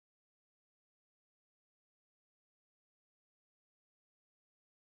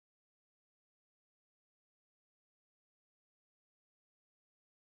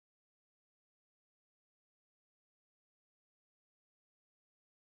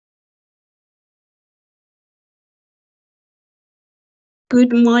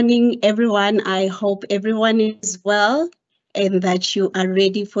Good morning, everyone. I hope everyone is well and that you are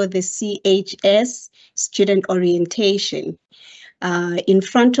ready for the CHS student orientation. In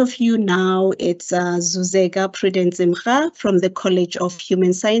front of you now, it's Zuzeka Prudence Mcha from the College of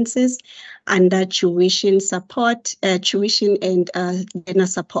Human Sciences under tuition and learner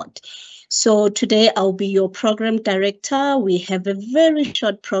support. So today I'll be your program director. We have a very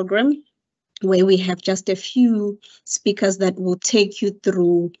short program where we have just a few speakers that will take you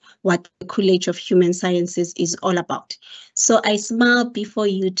through what the College of Human Sciences is all about. So I smile before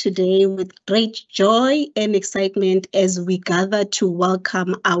you today with great joy and excitement as we gather to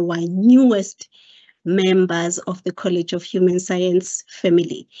welcome our newest members of the College of Human Science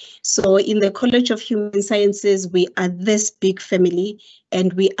family. So in the College of Human Sciences, we are this big family,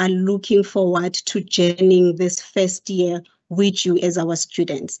 and we are looking forward to journeying this first year with you as our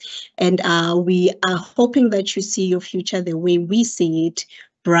students. And we are hoping that you see your future the way we see it,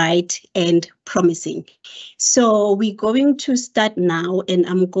 bright and promising. So we're going to start now, and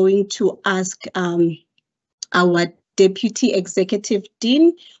I'm going to ask our Deputy Executive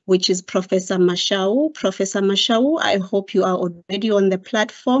Dean, which is Professor Mashau. Professor Mashau, I hope you are already on the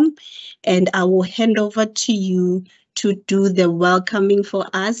platform, and I will hand over to you to do the welcoming for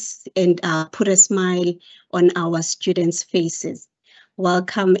us and put a smile on our students' faces.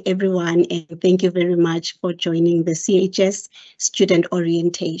 Welcome, everyone, and thank you very much for joining the CHS Student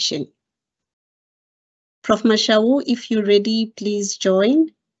Orientation. Prof. Mashau, if you're ready, please join.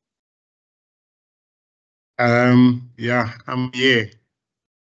 Yeah, I'm here.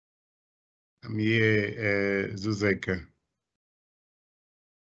 Zuzeka.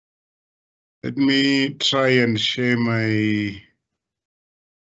 Let me try and share my...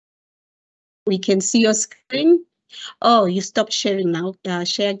 We can see your screen. Oh, you stopped sharing now.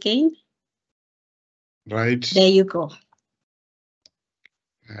 Share again. Right. There you go.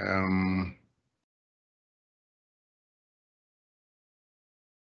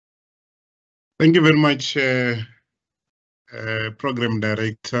 Thank you very much, Program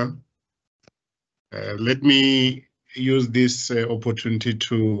Director. Let me use this opportunity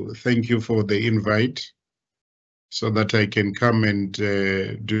to thank you for the invite so that I can come and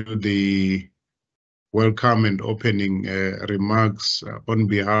do the welcome and opening remarks on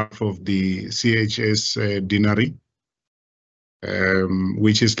behalf of the CHS Deanery,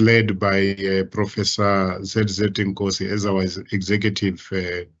 which is led by Professor ZZ Nkosi as our Executive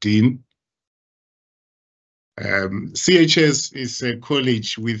Dean. CHS is a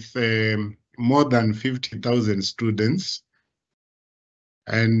college with more than 50,000 students.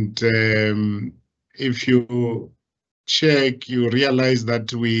 And if you check, you realize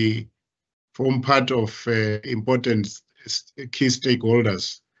that we form part of important key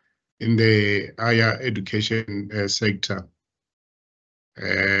stakeholders in the higher education sector.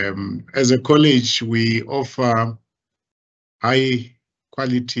 As a college, we offer high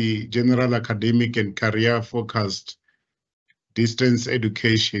quality general academic and career focused distance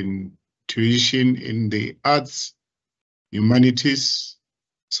education tuition in the arts, humanities,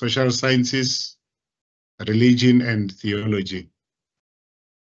 social sciences, religion, and theology.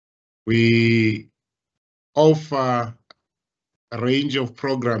 We offer a range of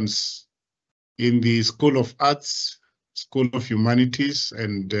programs in the School of Arts, School of Humanities,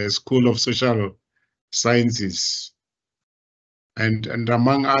 and School of Social Sciences. And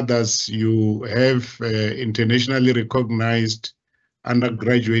among others, you have internationally recognized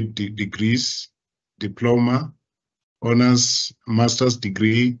undergraduate degrees, diploma, honors, master's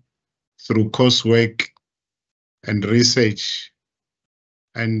degree through coursework and research.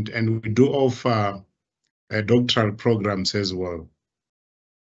 And we do offer doctoral programs as well.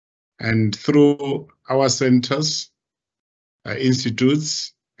 And through our centers,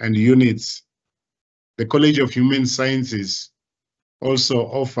 institutes, and units, the College of Human Sciences also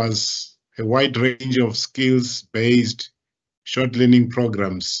offers a wide range of skills-based short learning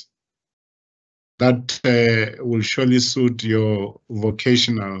programs that will surely suit your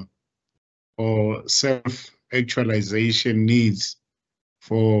vocational or self-actualization needs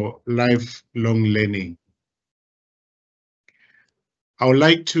for lifelong learning. I would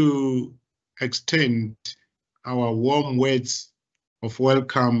like to extend our warm words of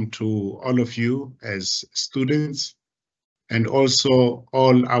welcome to all of you as students and also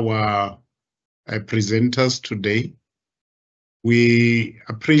all our presenters today. We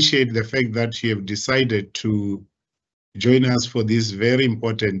appreciate the fact that you have decided to join us for this very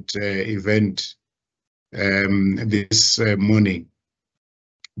important event this morning.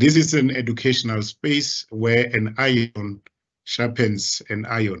 This is an educational space where an iron sharpens an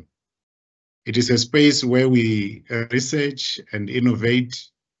iron. It is a space where we research and innovate,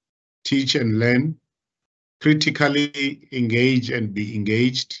 teach and learn, critically engage and be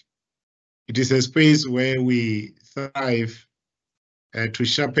engaged. It is a space where we thrive to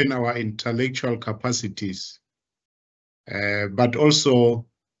sharpen our intellectual capacities, but also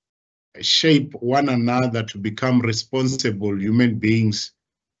shape one another to become responsible human beings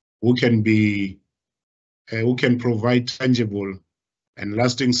who can provide tangible and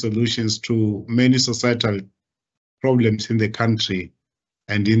lasting solutions to many societal problems in the country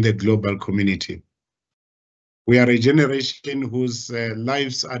and in the global community. We are a generation whose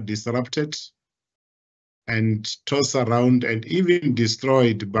lives are disrupted and tossed around and even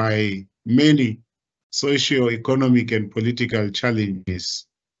destroyed by many socio-economic and political challenges,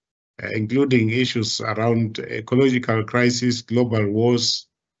 including issues around ecological crisis, global wars,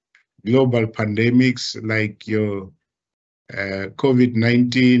 global pandemics like your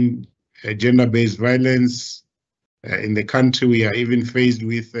COVID-19, gender-based violence. In the country, we are even faced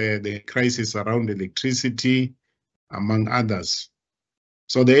with the crisis around electricity, among others.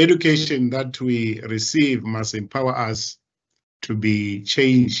 So the education that we receive must empower us to be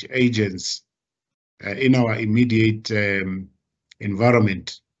change agents in our immediate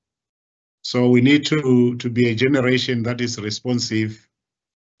environment. So we need to be a generation that is responsive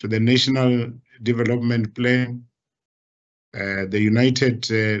to the National Development Plan, the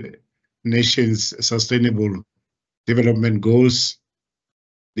United Nations Sustainable Development Goals,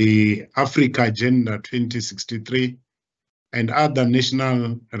 the Africa Agenda 2063, and other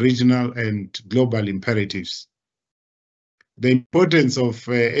national, regional, and global imperatives. The importance of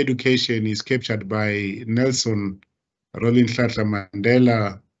education is captured by Nelson Rolihlahla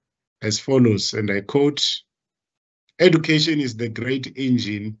Mandela as follows, and I quote, "Education is the great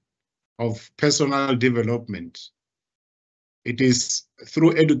engine of personal development. It is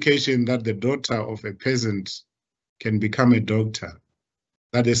through education that the daughter of a peasant can become a doctor,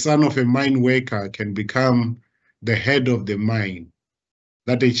 that the son of a mine worker can become the head of the mine,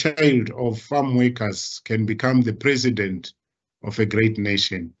 that a child of farm workers can become the president of a great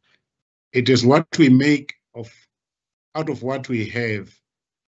nation. It is what we make out of what we have,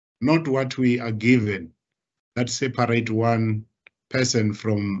 not what we are given, that separate one person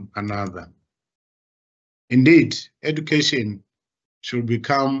from another. Indeed, education should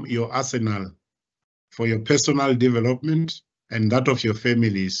become your arsenal for your personal development and that of your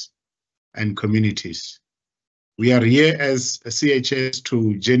families and communities. We are here as a CHS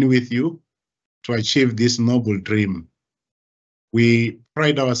to journey with you to achieve this noble dream. We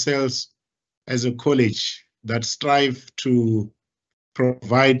pride ourselves as a college that strive to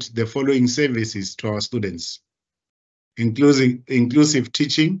provide the following services to our students: inclusive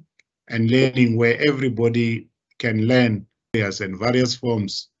teaching and learning, where everybody can learn and various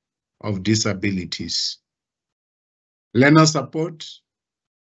forms of disabilities. Learner support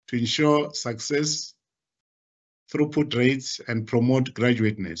to ensure success, throughput rates, and promote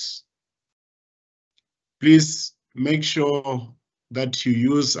graduateness. Please make sure that you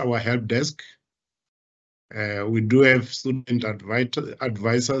use our help desk. We do have student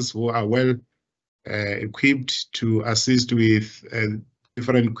advisors who are well equipped to assist with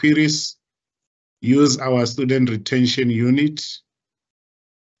different queries. Use our student retention unit,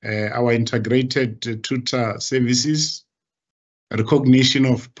 our integrated tutor services, recognition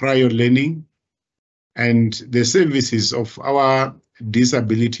of prior learning, and the services of our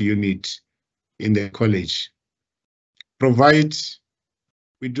disability unit in the college.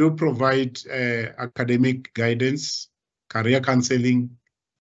 We do provide academic guidance, career counseling,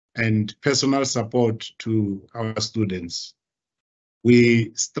 and personal support to our students.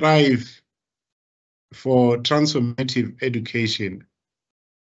 We strive for transformative education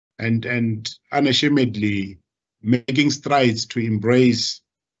and unashamedly making strides to embrace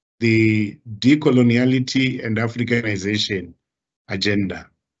the decoloniality and Africanization agenda.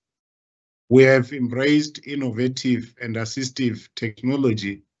 We have embraced innovative and assistive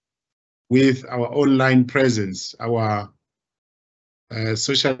technology with our online presence, our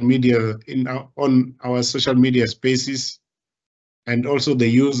social media on our social media spaces, and also the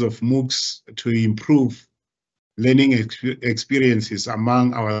use of MOOCs to improve learning experiences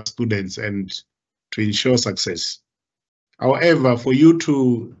among our students and to ensure success. However, for you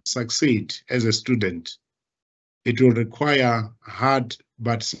to succeed as a student, it will require hard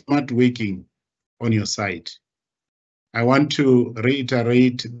but smart working on your side. I want to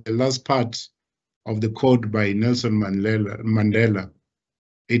reiterate the last part of the quote by Nelson Mandela.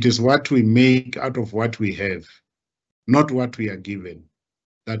 It is what we make out of what we have, not what we are given,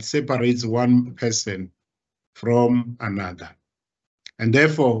 that separates one person from another. And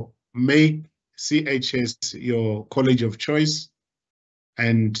therefore, make CHS your college of choice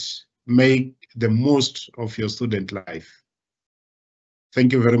and make the most of your student life.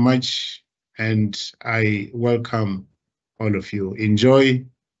 Thank you very much, and I welcome all of you. Enjoy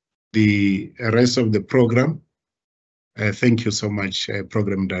the rest of the program. Thank you so much,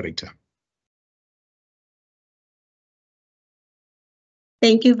 Program Director.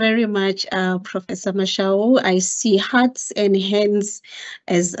 Thank you very much, Professor Mashau. I see hearts and hands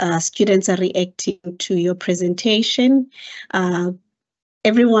as students are reacting to your presentation.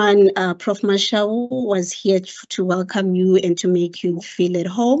 Everyone, Prof. Mashau was here to welcome you and to make you feel at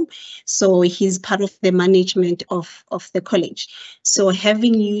home. So he's part of the management of the college. So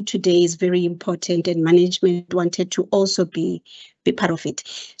having you today is very important, and management wanted to also be part of it.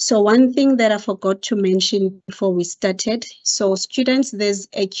 So one thing that I forgot to mention before we started, so students, there's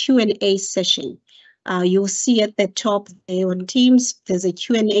a Q&A session. You'll see at the top there on Teams, there's a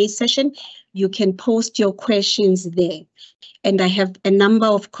Q&A session. You can post your questions there. And I have a number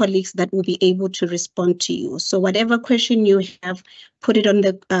of colleagues that will be able to respond to you. So whatever question you have, put it on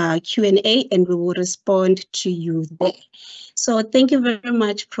the Q&A and we will respond to you there. So thank you very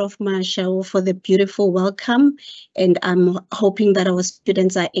much, Prof. Mashau, for the beautiful welcome. And I'm hoping that our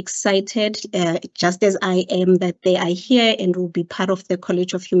students are excited, just as I am, that they are here and will be part of the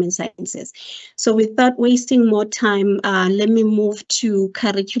College of Human Sciences. So without wasting more time, let me move to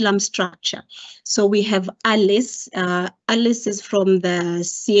curriculum structure. So we have Alice. Alice is from the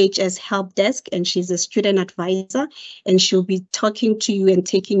CHS Help Desk, and she's a student advisor, and she'll be talking to you and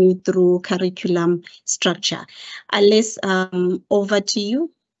taking you through curriculum structure. Alice, over to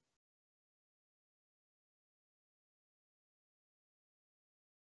you.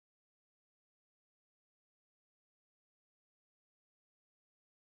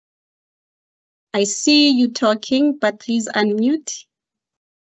 I see you talking, but please unmute.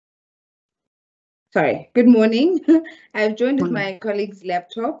 Sorry, good morning. I've joined with my colleague's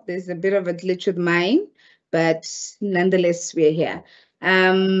laptop. There's a bit of a glitch with mine, but nonetheless, we're here.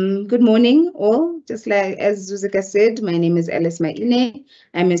 Good morning, all. Just like as Zuzika said, my name is Alice Maine.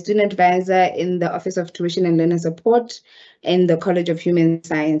 I'm a student advisor in the Office of Tuition and Learner Support in the College of Human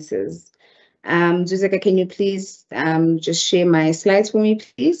Sciences. Zuzika, can you please just share my slides for me,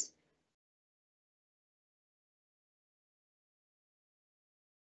 please?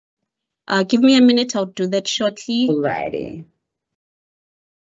 Give me a minute, I'll do that shortly. Alrighty.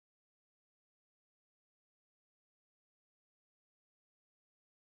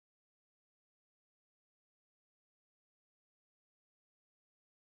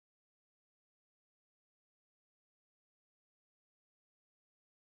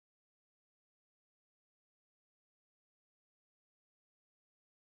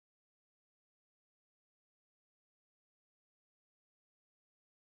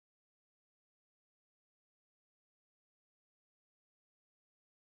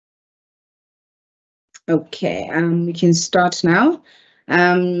 Okay, we can start now.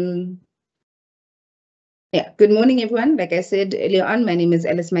 Yeah, good morning, everyone. Like I said earlier on, my name is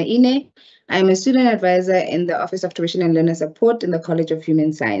Alice Maine. I'm a student advisor in the Office of Tuition and Learner Support in the College of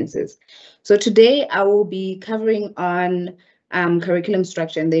Human Sciences. So today I will be covering on curriculum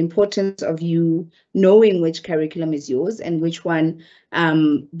structure and the importance of you knowing which curriculum is yours and which one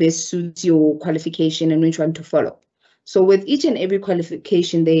best suits your qualification and which one to follow. So with each and every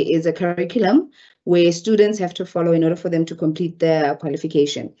qualification, there is a curriculum where students have to follow in order for them to complete their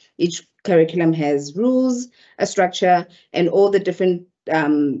qualification. Each curriculum has rules, a structure, and all the different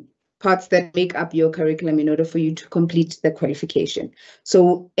parts that make up your curriculum in order for you to complete the qualification.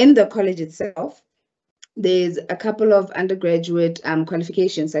 So in the college itself, there's a couple of undergraduate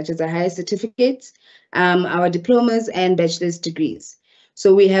qualifications, such as a higher certificate, our diplomas, and bachelor's degrees.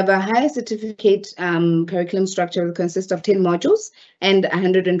 So we have a higher certificate curriculum structure that consists of 10 modules and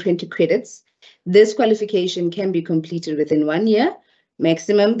 120 credits. This qualification can be completed within 1 year.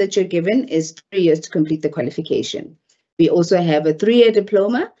 Maximum that you're given is 3 years to complete the qualification. We also have a 3-year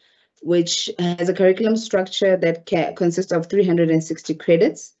diploma, which has a curriculum structure that consists of 360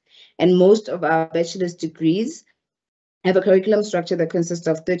 credits. And most of our bachelor's degrees have a curriculum structure that consists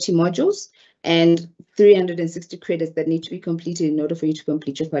of 30 modules and 360 credits that need to be completed in order for you to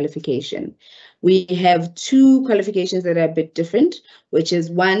complete your qualification. We have 2 qualifications that are a bit different, which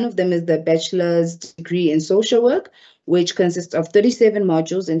is one of them is the bachelor's degree in social work, which consists of 37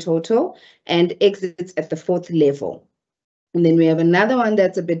 modules in total and exits at the 4th level. And then we have another one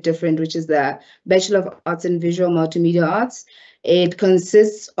that's a bit different, which is the Bachelor of Arts in Visual Multimedia Arts. It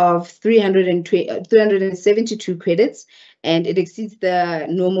consists of 372 credits, and it exceeds the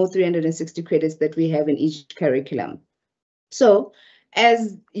normal 360 credits that we have in each curriculum. So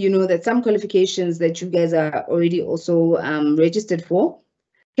as you know that some qualifications that you guys are already also registered for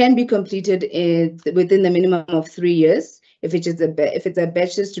can be completed within the minimum of 3 years if it's a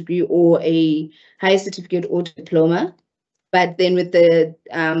bachelor's degree or a higher certificate or diploma. But then with the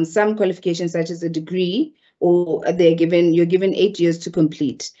some qualifications such as a degree, or you're given 8 years to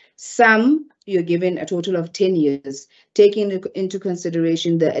complete. Some you're given a total of 10 years, taking into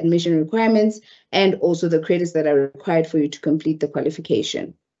consideration the admission requirements and also the credits that are required for you to complete the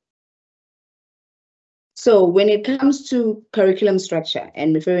qualification. So when it comes to curriculum structure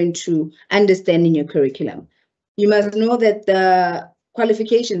and referring to understanding your curriculum, you must know that the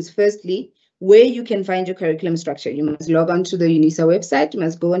qualifications, firstly, where you can find your curriculum structure. You must log on to the UNISA website. You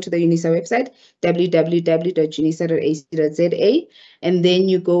must go onto the UNISA website, www.unisa.ac.za, and then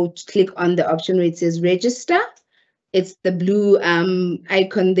you go click on the option where it says register. It's the blue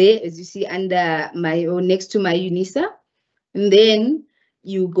icon there, as you see under next to my UNISA. And then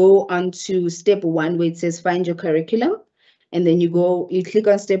you go on to step 1 where it says find your curriculum. And then you click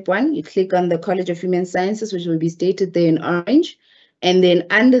on step 1, you click on the College of Human Sciences, which will be stated there in orange. And then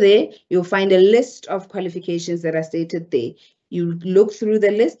under there, you'll find a list of qualifications that are stated there. You look through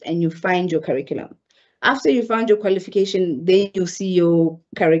the list and you find your curriculum. After you found your qualification, then you'll see your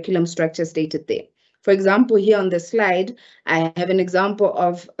curriculum structure stated there. For example, here on the slide, I have an example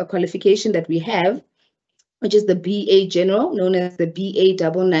of a qualification that we have, which is the BA General, known as the BA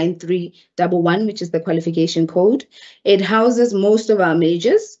 99311, which is the qualification code. It houses most of our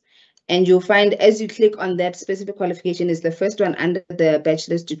majors. And you'll find as you click on that specific qualification is the first one under the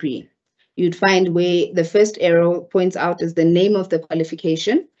bachelor's degree. You'd find where the first arrow points out is the name of the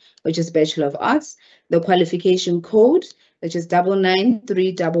qualification, which is Bachelor of Arts, the qualification code, which is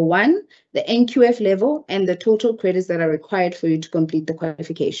 99311, the NQF level, and the total credits that are required for you to complete the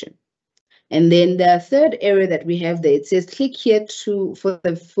qualification. And then the third area that we have there, it says click here for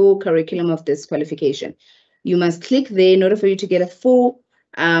the full curriculum of this qualification. You must click there in order for you to get a full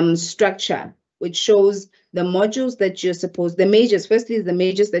structure, which shows the modules that you're the majors. Firstly, is the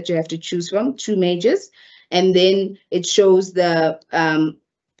majors that you have to choose from, 2 majors, and then it shows the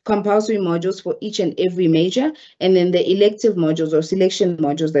compulsory modules for each and every major, and then the elective modules or selection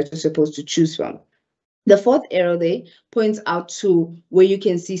modules that you're supposed to choose from. The fourth arrow there points out to where you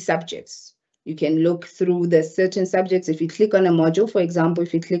can see subjects. You can look through the certain subjects. If you click on a module, for example,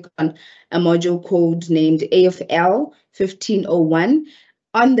 if you click on a module code named AFL 1501,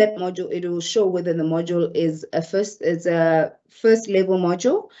 on that module, it will show whether the module is a first level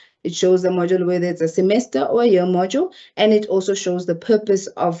module. It shows the module whether it's a semester or a year module, and it also shows the purpose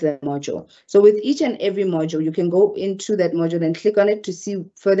of the module. So with each and every module, you can go into that module and click on it to see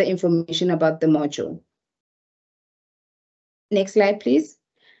further information about the module. Next slide, please.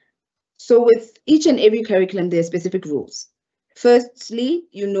 So with each and every curriculum, there are specific rules. Firstly,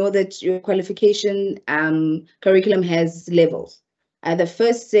 you know that your qualification curriculum has levels. The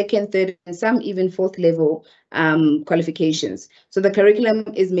first, second, third, and some even 4th level qualifications. So the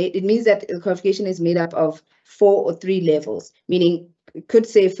curriculum is it means that the qualification is made up of 4 or 3 levels, meaning it could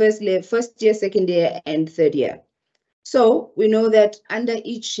say first year, second year, and 3rd year. So we know that under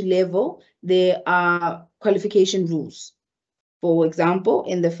each level, there are qualification rules. For example,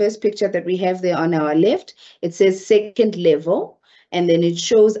 in the first picture that we have there on our left, it says 2nd level, and then it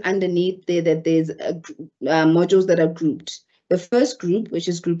shows underneath there that there's modules that are grouped. The first group, which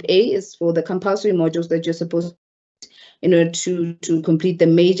is group A, is for the compulsory modules that you're supposed to in order to complete the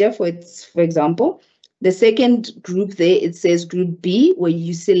major, for example. The second group there, it says group B, where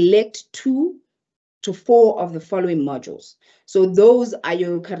you select 2 to 4 of the following modules. So those are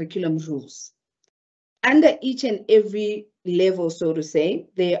your curriculum rules. Under each and every level, so to say,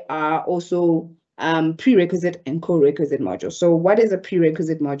 there are also prerequisite and co-requisite modules. So what is a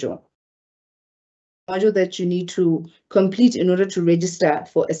prerequisite module? Module that you need to complete in order to register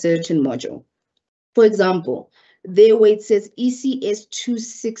for a certain module. For example, there where it says ECS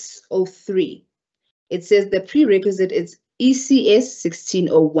 2603, it says the prerequisite is ECS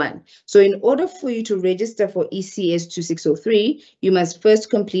 1601. So in order for you to register for ECS 2603, you must first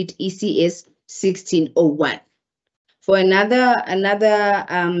complete ECS 1601. For another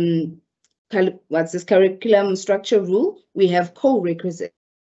curriculum structure rule, we have co-requisite.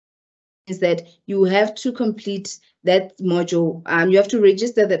 Is that you have to complete that module, you have to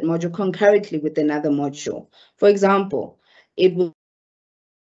register that module concurrently with another module. For example, it will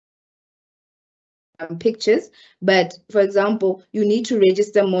pictures, but for example, you need to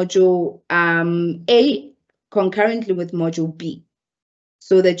register module A concurrently with module B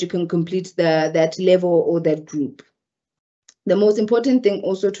so that you can complete that level or that group. The most important thing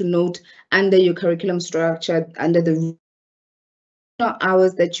also to note under your curriculum structure, under the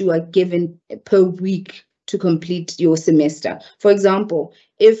hours that you are given per week to complete your semester. For example,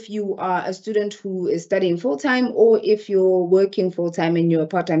 if you are a student who is studying full-time, or if you're working full-time and you're a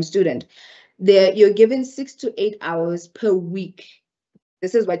part-time student, you're given 6 to 8 hours per week.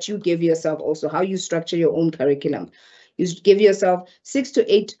 This is what you give yourself also, how you structure your own curriculum. You give yourself 6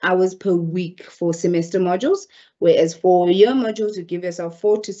 to 8 hours per week for semester modules, whereas for year modules, you give yourself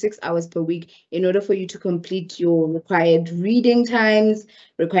 4 to 6 hours per week in order for you to complete your required reading times,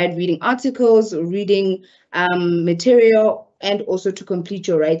 required reading articles, reading material, and also to complete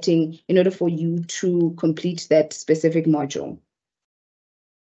your writing in order for you to complete that specific module.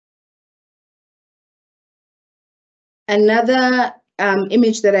 Another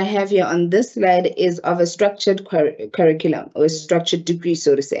image that I have here on this slide is of a structured curriculum, or a structured degree,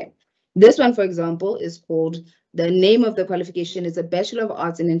 so to say. This one, for example, is called, the name of the qualification is a Bachelor of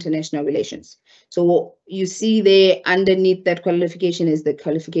Arts in International Relations. So you see there underneath that qualification is the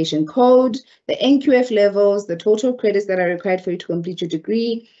qualification code, the NQF levels, the total credits that are required for you to complete your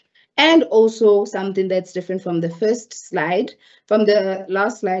degree, and also something that's different from the first slide, from the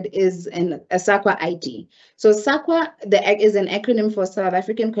last slide, is a SAQA ID. So SAQA is an acronym for South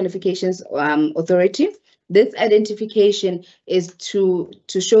African Qualifications Authority. This identification is to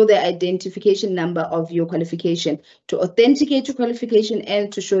show the identification number of your qualification, to authenticate your qualification,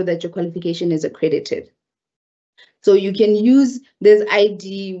 and to show that your qualification is accredited. So you can use this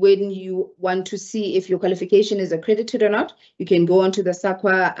ID when you want to see if your qualification is accredited or not. You can go onto the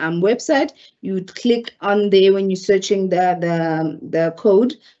SAQA website. You click on there when you're searching the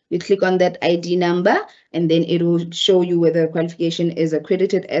code. You click on that ID number, and then it will show you whether qualification is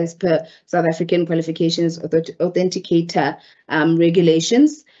accredited as per South African Qualifications Authenticator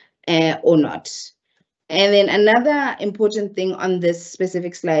regulations or not. And then another important thing on this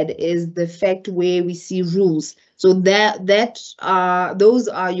specific slide is the fact where we see rules. So those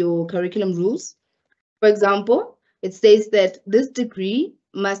are your curriculum rules. For example, it states that this degree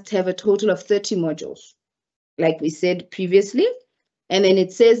must have a total of 30 modules, like we said previously. And then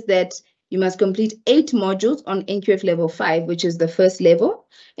it says that you must complete 8 modules on NQF level 5, which is the first level.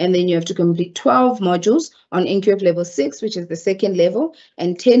 And then you have to complete 12 modules on NQF level 6, which is the second level,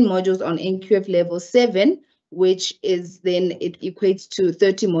 and 10 modules on NQF level 7, which is then, it equates to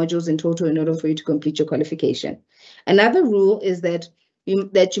 30 modules in total in order for you to complete your qualification. Another rule is that you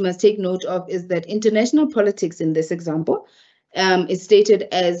must take note of is that international politics in this example is stated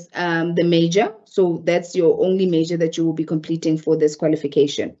as the major. So that's your only major that you will be completing for this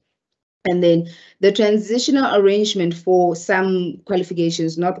qualification. And then the transitional arrangement for some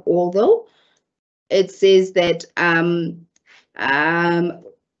qualifications, not all though, it says that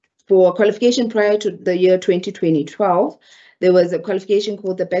for qualification prior to the year 2012, there was a qualification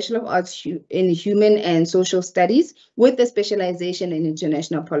called the Bachelor of Arts in Human and Social Studies with a specialization in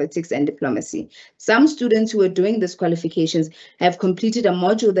international politics and diplomacy. Some students who are doing these qualifications have completed a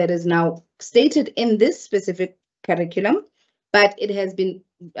module that is now stated in this specific curriculum, but it has been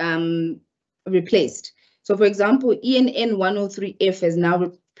replaced. So for example, ENN 103F is now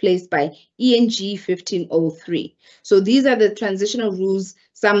replaced by ENG 1503. So these are the transitional rules,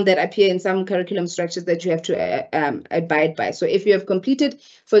 some that appear in some curriculum structures that you have to abide by. So if you have completed,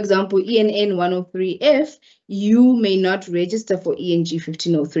 for example, ENN 103F, you may not register for ENG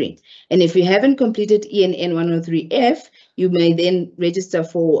 1503. And if you haven't completed ENN 103F, you may then register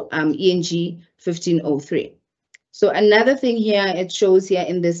for ENG 1503. So another thing here, it shows here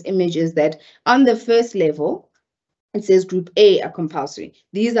in this image is that on the first level, it says Group A are compulsory.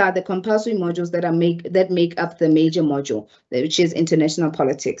 These are the compulsory modules that make up the major module, which is international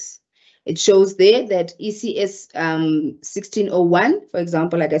politics. It shows there that ECS 1601, for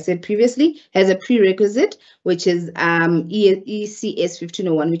example, like I said previously, has a prerequisite, which is ECS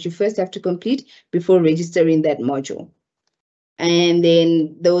 1501, which you first have to complete before registering that module. And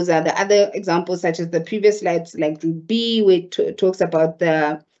then those are the other examples, such as the previous slides, like Group B, which talks about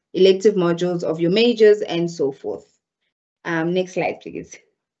the elective modules of your majors and so forth. Next slide, please.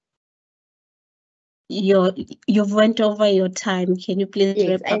 You've went over your time. Can you please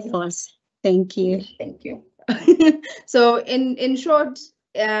wrap up for us? Thank you. Thank you. So in short,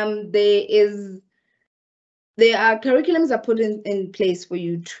 there are curriculums are put in place for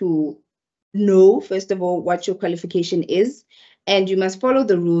you to know, first of all, what your qualification is, and you must follow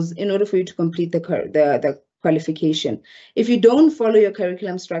the rules in order for you to complete the qualification. If you don't follow your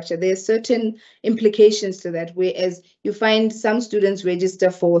curriculum structure, there are certain implications to that, whereas you find some students register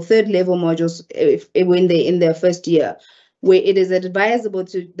for third level modules when they're in their first year, where it is advisable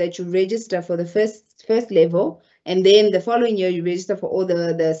that you register for the first level and then the following year you register for all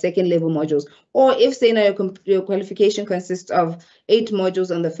the second level modules. Or if, say, now your qualification consists of 8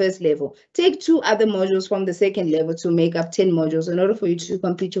 modules on the first level, take 2 other modules from the second level to make up 10 modules in order for you to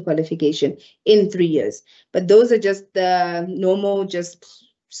complete your qualification in 3 years. But those are just the normal, just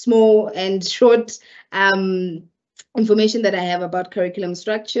small and short information that I have about curriculum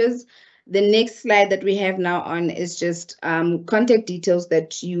structures. The next slide that we have now on is just contact details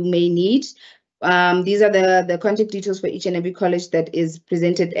that you may need. These are the contact details for each and every college that is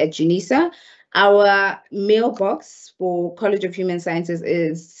presented at UNISA. Our mailbox for College of Human Sciences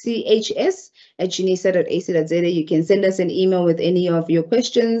is chs@unisa.ac.za. You can send us an email with any of your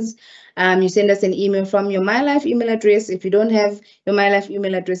questions. You send us an email from your MyLife email address. If you don't have your MyLife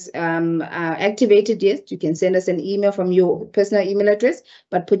email address activated yet, you can send us an email from your personal email address,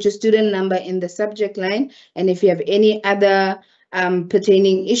 but put your student number in the subject line. And if you have any other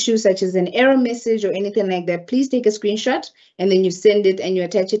pertaining issues such as an error message or anything like that, please take a screenshot and then you send it and you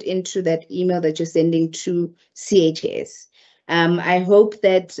attach it into that email that you're sending to CHS. I hope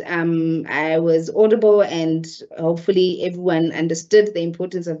that I was audible and hopefully everyone understood the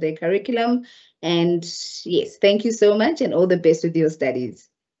importance of their curriculum. And yes, thank you so much and all the best with your studies.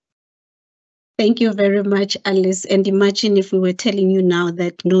 Thank you very much, Alice. And imagine if we were telling you now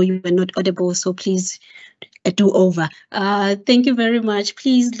that no, you were not audible, so please do over. Thank you very much.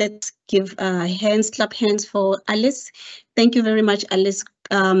 Please let's give clap hands for Alice. Thank you very much, Alice.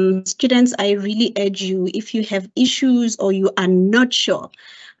 Students, I really urge you, if you have issues or you are not sure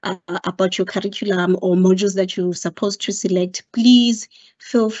about your curriculum or modules that you're supposed to select, please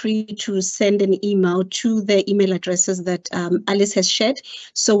feel free to send an email to the email addresses that Alice has shared.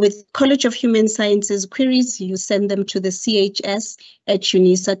 So with College of Human Sciences queries, you send them to the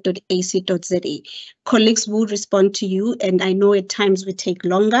chs@unisa.ac.za. Colleagues will respond to you, and I know at times we take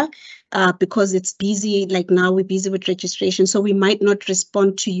longer because it's busy, like now we're busy with registration, so we might not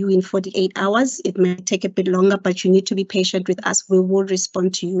respond to you in 48 hours. It might take a bit longer, but you need to be patient with us. We will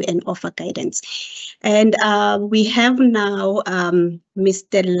respond to you and offer guidance. And we have now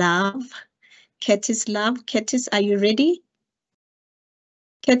Mr. Love, Curtis Love. Curtis, are you ready?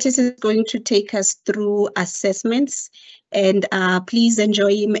 Curtis is going to take us through assessments, and please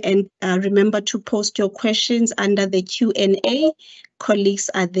enjoy him, and remember to post your questions under the Q&A. Colleagues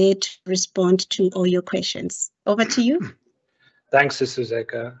are there to respond to all your questions. Over to you. Thanks, Sister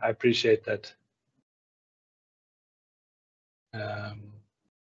Zeka. I appreciate that.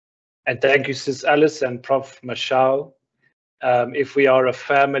 And thank you, Sis Alice and Prof. Mashao. If we are a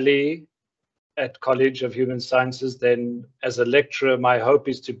family at College of Human Sciences, then as a lecturer, my hope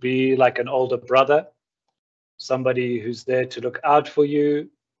is to be like an older brother, somebody who's there to look out for you,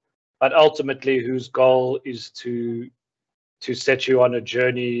 but ultimately whose goal is to set you on a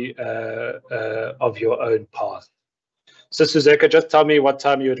journey of your own path. Sister Zeka, just tell me what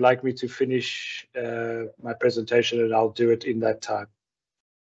time you would like me to finish my presentation, and I'll do it in that time.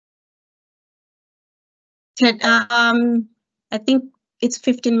 I think it's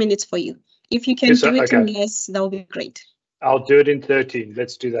 15 minutes for you. If you can do it in less, that would be great. I'll do it in 13.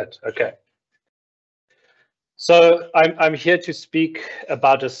 Let's do that. Okay. So I'm here to speak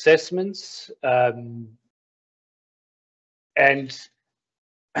about assessments. And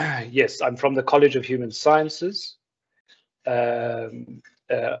yes, I'm from the College of Human Sciences,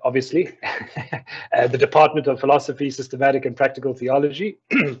 obviously, the Department of Philosophy, Systematic and Practical Theology.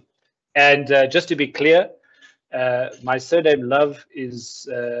 And just to be clear, my surname Love is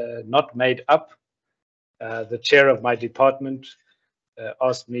not made up. The chair of my department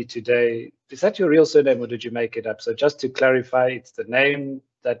asked me today, is that your real surname or did you make it up? So just to clarify, it's the name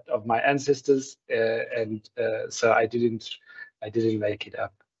that of my ancestors, and so I didn't make it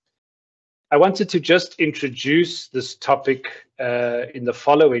up. I wanted to just introduce this topic in the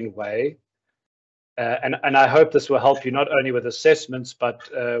following way, and I hope this will help you not only with assessments, but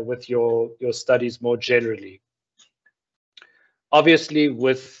with your studies more generally. Obviously,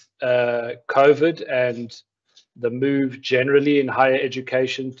 with COVID and the move generally in higher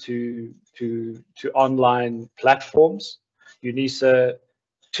education to online platforms, UNISA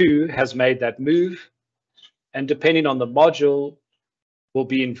too has made that move, and depending on the module, will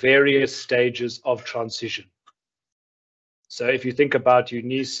be in various stages of transition. So if you think about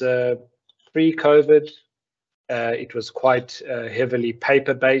UNISA pre-COVID, it was quite heavily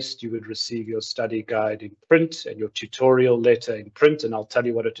paper-based. You would receive your study guide in print and your tutorial letter in print, and I'll tell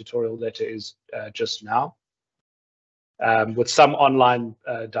you what a tutorial letter is just now, with some online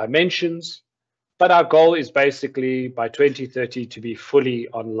dimensions. But our goal is basically by 2030 to be fully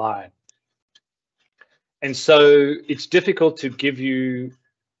online. And so it's difficult to give you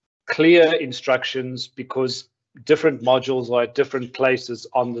clear instructions because different modules are at different places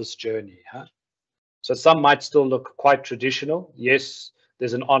on this journey. So some might still look quite traditional. Yes,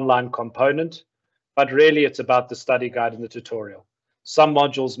 there's an online component, but really it's about the study guide and the tutorial. Some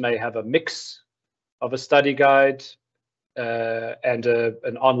modules may have a mix of a study guide and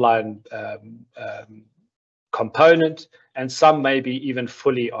an online component, and some may be even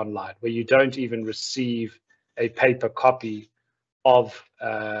fully online, where you don't even receive a paper copy of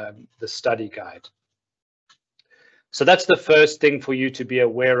the study guide. So that's the first thing for you to be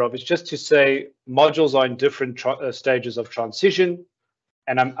aware of, is just to say modules are in different stages of transition,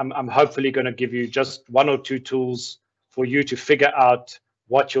 and I'm hopefully going to give you just 1 or 2 tools for you to figure out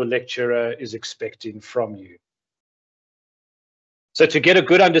what your lecturer is expecting from you. So to get a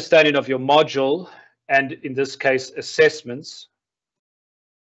good understanding of your module, and in this case assessments,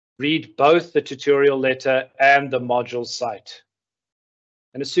 read both the tutorial letter and the module site.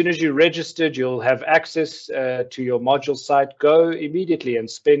 And as soon as you registered, you'll have access to your module site. Go immediately and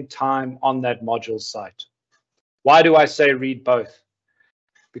spend time on that module site. Why do I say read both?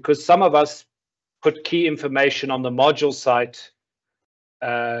 Because some of us put key information on the module site.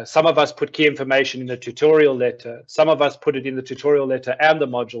 Some of us put key information in the tutorial letter. Some of us put it in the tutorial letter and the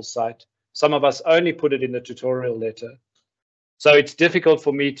module site. Some of us only put it in the tutorial letter. So it's difficult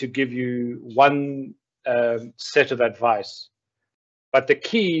for me to give you one set of advice. But the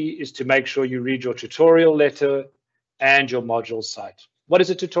key is to make sure you read your tutorial letter and your module site. What is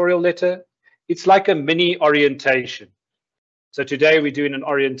a tutorial letter? It's like a mini orientation. So today we're doing an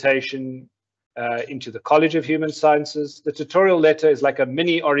orientation into the College of Human Sciences. The tutorial letter is like a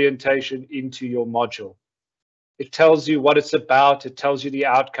mini orientation into your module. It tells you what it's about. It tells you the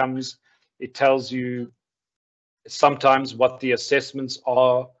outcomes. It tells you sometimes what the assessments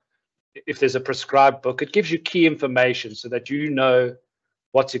are. If there's a prescribed book, it gives you key information so that you know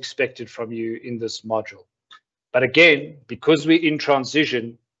what's expected from you in this module. But again, because we're in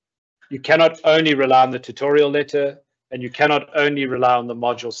transition, you cannot only rely on the tutorial letter and you cannot only rely on the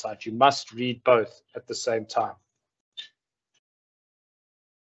module site. You must read both at the same time.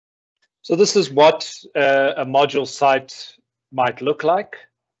 So this is what a module site might look like,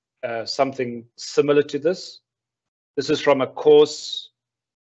 something similar to this. This is from a course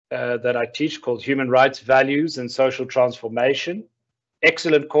that I teach called Human Rights, Values and Social Transformation.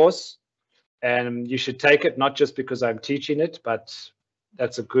 Excellent course, and you should take it, not just because I'm teaching it, but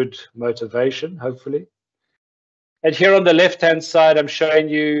that's a good motivation, hopefully. And here on the left-hand side, I'm showing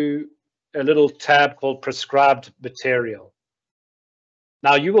you a little tab called Prescribed Material.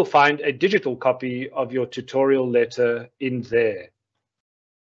 Now you will find a digital copy of your tutorial letter in there.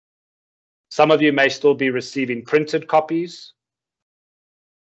 Some of you may still be receiving printed copies.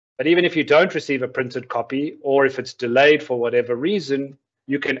 But even if you don't receive a printed copy, or if it's delayed for whatever reason,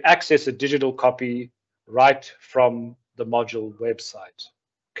 you can access a digital copy right from the module website.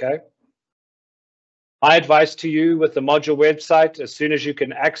 Okay. My advice to you with the module website, as soon as you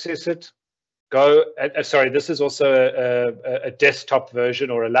can access it, go. Sorry, this is also a desktop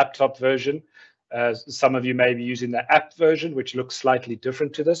version or a laptop version. Some of you may be using the app version, which looks slightly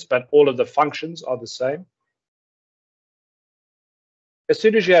different to this, but all of the functions are the same. As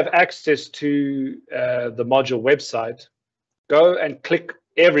soon as you have access to the module website, go and click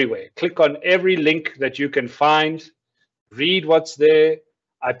everywhere. Click on every link that you can find. Read what's there.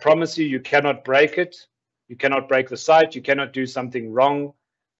 I promise you, you cannot break it. You cannot break the site. You cannot do something wrong.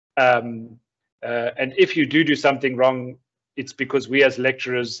 And if you do something wrong, it's because we as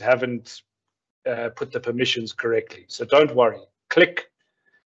lecturers haven't put the permissions correctly. So don't worry. Click.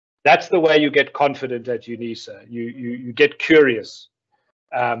 That's the way you get confident at UNISA. You get curious.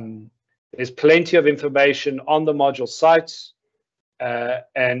 There's plenty of information on the module sites,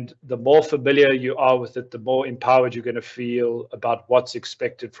 and the more familiar you are with it, the more empowered you're going to feel about what's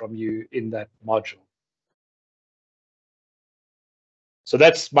expected from you in that module. So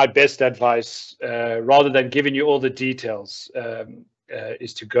that's my best advice, rather than giving you all the details,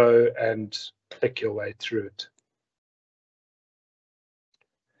 is to go and click your way through it.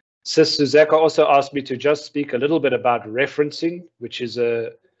 Sis Suzeka also asked me to just speak a little bit about referencing, which is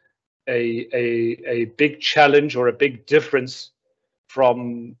a big challenge or a big difference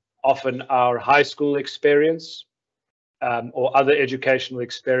from often our high school experience or other educational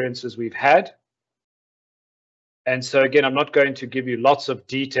experiences we've had. And so again, I'm not going to give you lots of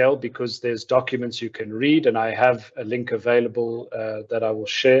detail because there's documents you can read, and I have a link available that I will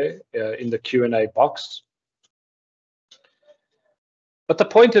share in the Q&A box. But the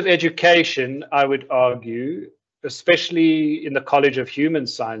point of education, I would argue, especially in the College of Human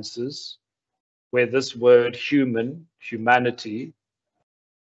Sciences, where this word human, humanity,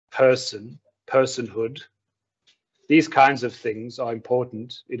 person, personhood These kinds of things are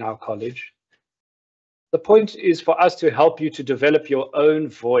important in our college. The point is for us to help you to develop your own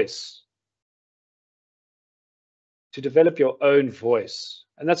voice. To develop your own voice.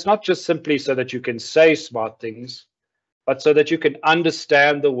 And that's not just simply so that you can say smart things, but so that you can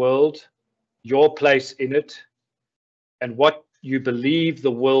understand the world, your place in it, and what you believe the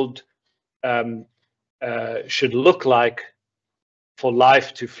world should look like for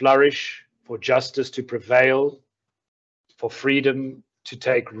life to flourish, for justice to prevail, for freedom to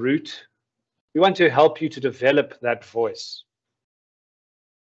take root. We want to help you to develop that voice.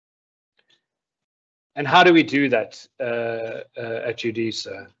 And how do we do that at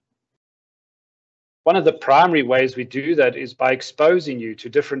UNISA? One of the primary ways we do that is by exposing you to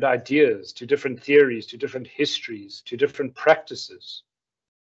different ideas, to different theories, to different histories, to different practices.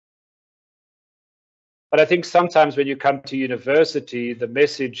 But I think sometimes when you come to university, the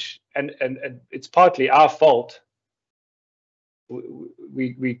message, and it's partly our fault,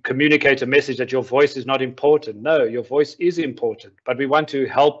 we communicate a message that your voice is not important. No, your voice is important, but we want to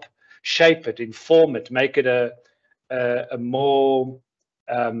help shape it, inform it, make it a more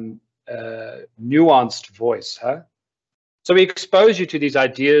nuanced voice. So we expose you to these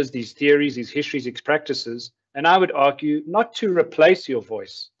ideas, these theories, these histories, these practices, and I would argue not to replace your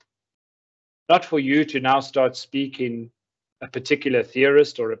voice, not for you to now start speaking a particular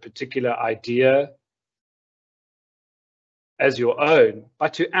theorist or a particular idea as your own,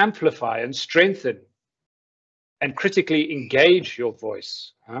 but to amplify and strengthen and critically engage your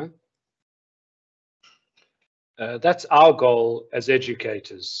voice. That's our goal as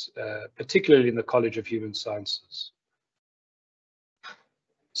educators, particularly in the College of Human Sciences.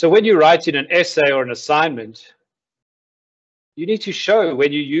 So when you write in an essay or an assignment, you need to show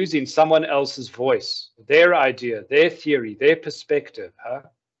when you're using someone else's voice, their idea, their theory, their perspective.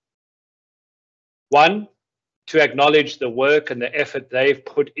 One, to acknowledge the work and the effort they've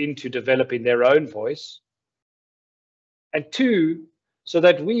put into developing their own voice. And two, so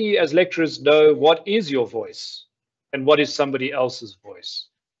that we as lecturers know what is your voice and what is somebody else's voice.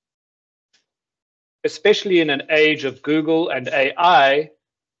 Especially in an age of Google and AI,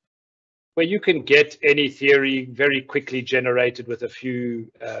 where you can get any theory very quickly generated with a few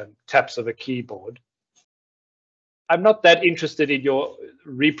taps of a keyboard. I'm not that interested in your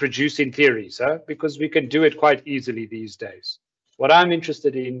reproducing theories, because we can do it quite easily these days. What I'm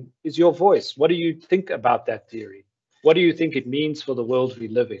interested in is your voice. What do you think about that theory? What do you think it means for the world we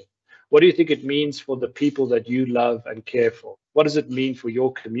live in? What do you think it means for the people that you love and care for? What does it mean for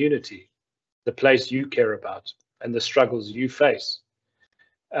your community, the place you care about, and the struggles you face?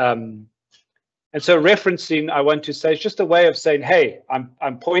 And so referencing, I want to say, is just a way of saying, hey,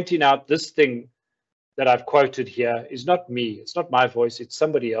 I'm pointing out this thing that I've quoted here is not me. It's not my voice. It's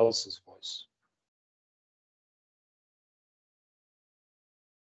somebody else's voice.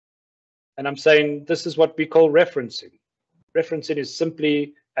 And I'm saying this is what we call referencing. Referencing is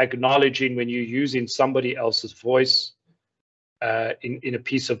simply acknowledging when you're using somebody else's voice in a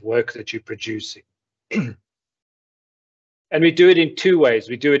piece of work that you're producing. And we do it in two ways.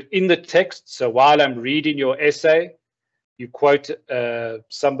 We do it in the text. So while I'm reading your essay, you quote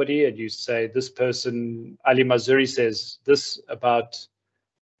somebody and you say, this person, Ali Mazuri, says this about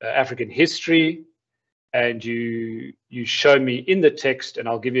African history. And you show me in the text, and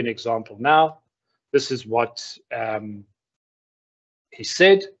I'll give you an example now. This is what he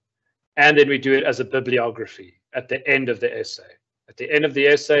said. And then we do it as a bibliography at the end of the essay. At the end of the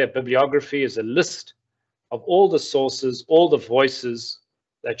essay, a bibliography is a list of all the sources, all the voices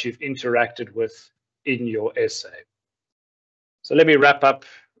that you've interacted with in your essay. So let me wrap up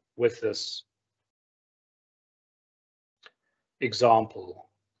with this example.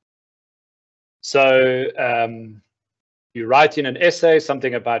 So you write in an essay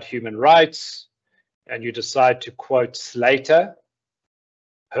something about human rights, and you decide to quote Slater,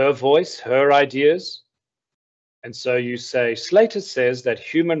 her voice, her ideas. And so you say, Slater says that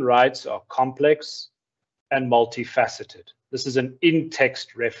human rights are complex and multifaceted. This is an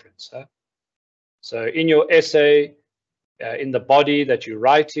in-text reference. So in your essay, in the body that you're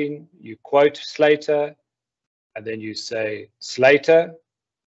writing, you quote Slater, and then you say Slater,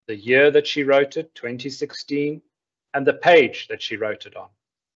 the year that she wrote it, 2016, and the page that she wrote it on.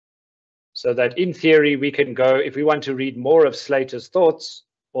 So that in theory, we can go, if we want to read more of Slater's thoughts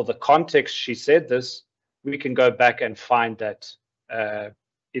or the context she said this, we can go back and find that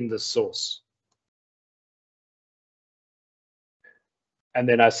in the source. And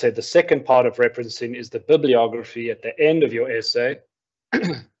then I said the second part of referencing is the bibliography at the end of your essay.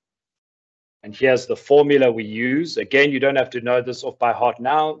 And here's the formula we use. Again, you don't have to know this off by heart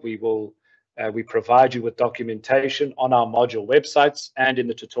now. We will We provide you with documentation on our module websites, and in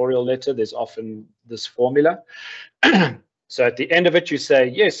the tutorial letter, there's often this formula. So at the end of it, you say,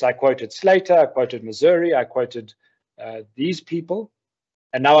 yes, I quoted Slater, I quoted Missouri, I quoted these people,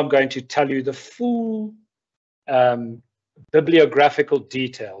 and now I'm going to tell you the full bibliographical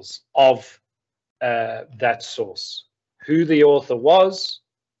details of that source. Who the author was,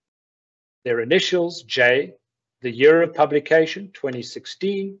 their initials, J, the year of publication,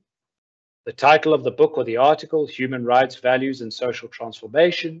 2016, the title of the book or the article, Human Rights, Values and Social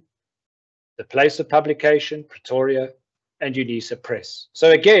Transformation, the place of publication, Pretoria, and UNISA Press. So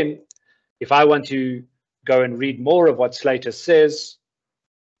again, if I want to go and read more of what Slater says,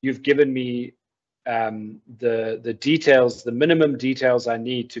 you've given me the details, the minimum details I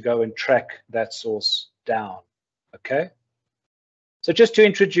need to go and track that source down, okay? So just to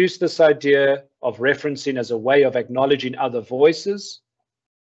introduce this idea of referencing as a way of acknowledging other voices,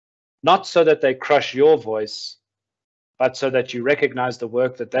 not so that they crush your voice, but so that you recognize the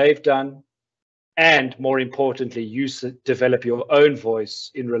work that they've done, and more importantly, you develop your own voice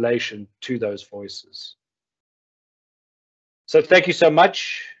in relation to those voices. So thank you so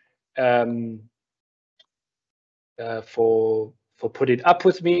much for putting up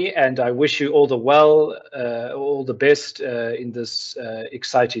with me, and I wish you all the best in this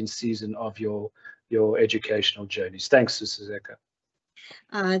exciting season of your educational journeys. Thanks, Sister Zeka.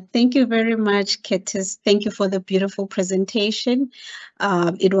 Thank you very much, Curtis. Thank you for the beautiful presentation.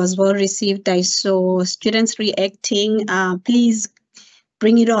 It was well received. I saw students reacting. Please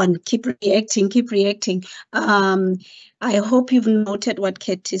bring it on. Keep reacting, keep reacting. I hope you've noted what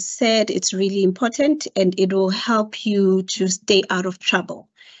Curtis said. It's really important and it will help you to stay out of trouble.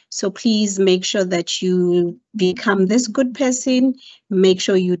 So please make sure that you become this good person. Make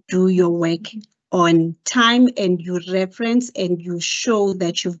sure you do your work on time and you reference and you show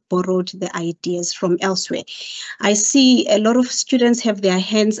that you've borrowed the ideas from elsewhere. I see a lot of students have their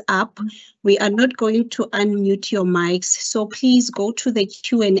hands up. We are not going to unmute your mics, so please go to the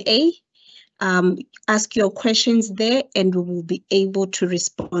Q&A, ask your questions there, and we will be able to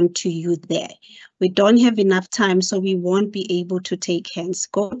respond to you there. We don't have enough time, so we won't be able to take hands.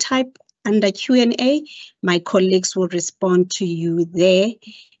 Go type under Q&A. My colleagues will respond to you there,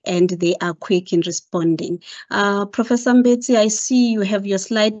 and they are quick in responding. Professor Mbetsi, I see you have your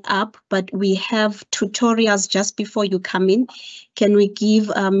slide up, but we have tutorials just before you come in. Can we give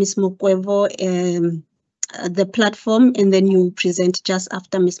Ms. Mokwevo the platform, and then you present just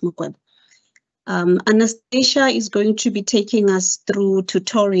after Ms. Mokwevo? Anastasia is going to be taking us through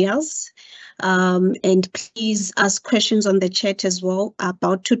tutorials. And please ask questions on the chat as well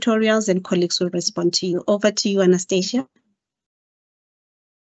about tutorials, and colleagues will respond to you. Over to you, Anastasia.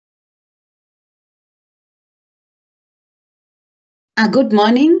 Good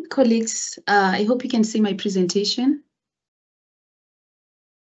morning, colleagues. I hope you can see my presentation.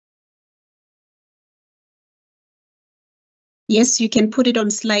 Yes, you can put it on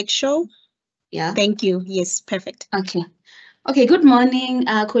slideshow. Yeah. Thank you. Yes, perfect. Okay. Okay, good morning,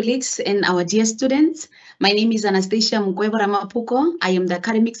 colleagues and our dear students. My name is Anastasia Mugwebo Ramapuko. I am the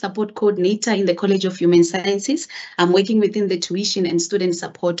Academic Support Coordinator in the College of Human Sciences. I'm working within the Tuition and Student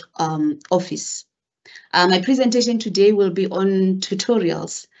Support Office. My presentation today will be on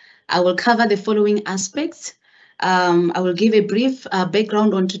tutorials. I will cover the following aspects. I will give a brief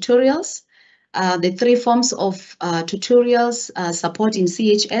background on tutorials, the three forms of tutorials support in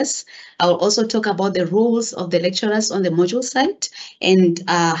CHS. I will also talk about the roles of the lecturers on the module site and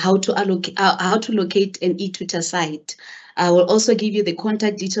how to locate an eTutor site. I will also give you the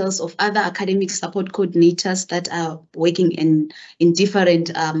contact details of other academic support coordinators that are working in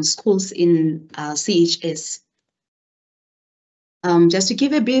different schools in CHS. Just to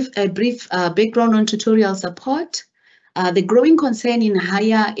give a brief background on tutorial support, the growing concern in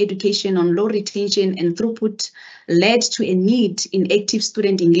higher education on low retention and throughput led to a need in active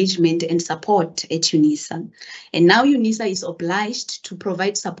student engagement and support at UNISA. And now UNISA is obliged to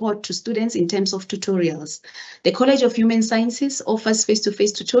provide support to students in terms of tutorials. The College of Human Sciences offers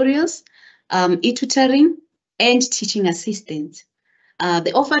face-to-face tutorials, e-tutoring, and teaching assistance.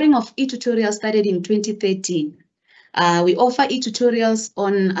 The offering of e-tutorials started in 2013. We offer e-tutorials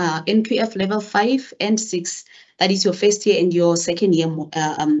on NQF level 5 and 6. That is your first year and your second year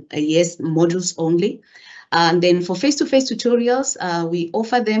years modules only. And then for face-to-face tutorials, we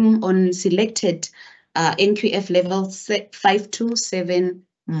offer them on selected NQF level 5 to 7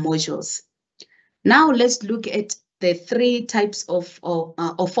 modules. Now let's look at the three types of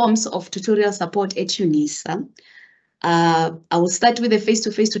forms of tutorial support at UNISA. I will start with the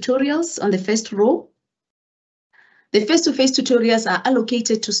face-to-face tutorials on the first row. The face-to-face tutorials are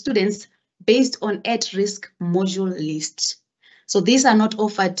allocated to students based on at-risk module list. So these are not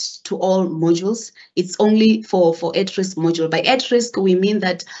offered to all modules. It's only for at-risk module. By at-risk, we mean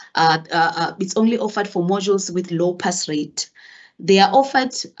that it's only offered for modules with low pass rate. They are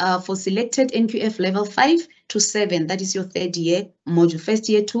offered for selected NQF level 5 to 7. That is your third year module, first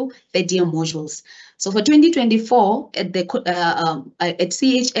year to third year modules. So for 2024 at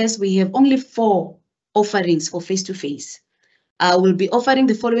CHS, we have only 4 offerings for face-to-face. We'll be offering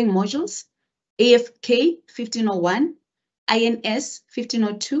the following modules: AFK 1501, INS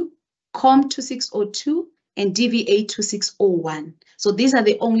 1502, COM 2602, and DVA 2601. So these are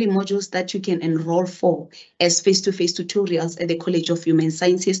the only modules that you can enroll for as face-to-face tutorials at the College of Human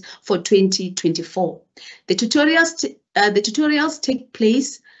Sciences for 2024. The tutorials take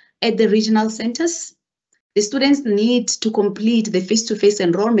place at the regional centers. The students need to complete the face-to-face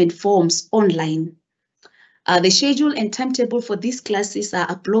enrollment forms online. The schedule and timetable for these classes are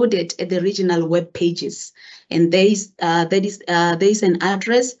uploaded at the regional web pages, and there is an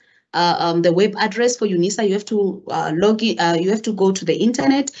address, the web address for UNISA. You have to log in. You have to go to the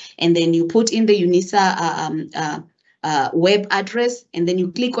internet, and then you put in the UNISA web address, and then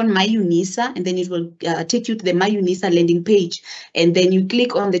you click on My UNISA, and then it will take you to the My UNISA landing page, and then you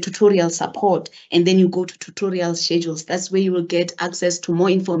click on the tutorial support, and then you go to tutorial schedules. That's where you will get access to more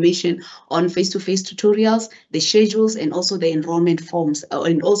information on face-to-face tutorials, the schedules, and also the enrollment forms,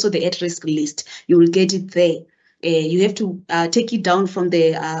 and also the at-risk list. You will get it there. You have to take it down from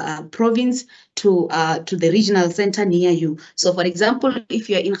the province to the regional center near you. So for example, if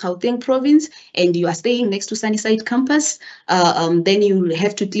you're in Gauteng province and you are staying next to Sunnyside campus, then you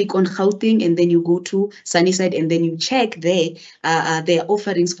have to click on Gauteng, and then you go to Sunnyside, and then you check there their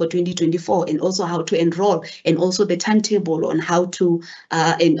offerings for 2024, and also how to enroll, and also the timetable on how to,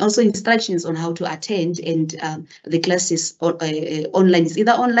 and also instructions on how to attend, and the classes online. It's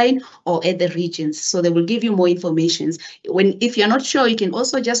either online or at the regions. So they will give you more information. If you're not sure, you can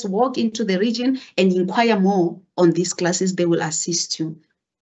also just walk into the region and inquire more on these classes. They will assist you.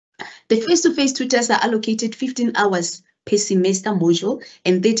 The face-to-face tutors are allocated 15 hours per semester module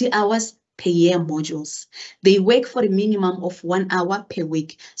and 30 hours per year modules. They work for a minimum of 1 hour per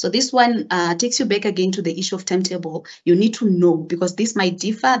week. So this one takes you back again to the issue of timetable. You need to know, because this might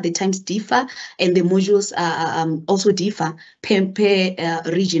differ, the times differ, and the modules also differ per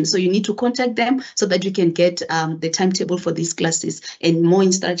region. So you need to contact them so that you can get the timetable for these classes and more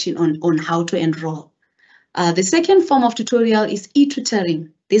instruction on how to enroll. The second form of tutorial is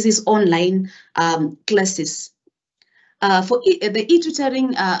e-tutoring. This is online classes. For the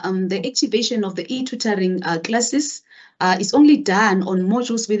e-tutoring, the activation of the e-tutoring classes is only done on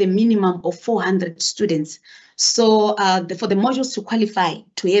modules with a minimum of 400 students. So for the modules to qualify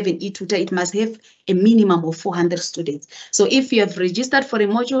to have an e-tutor, it must have a minimum of 400 students. So if you have registered for a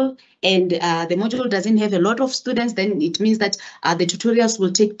module and the module doesn't have a lot of students, then it means that the tutorials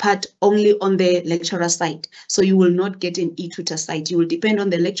will take part only on the lecturer side. So you will not get an e-tutor side. You will depend on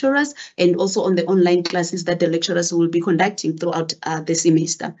the lecturers and also on the online classes that the lecturers will be conducting throughout the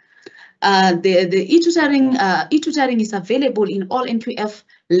semester. The e-tutoring is available in all NQF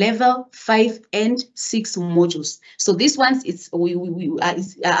level 5 and 6 modules. So this ones, it's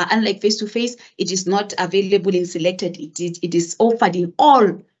unlike face-to-face, it is not available in selected. It is offered in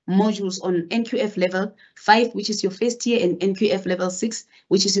all modules on NQF level 5, which is your first year, and NQF level 6,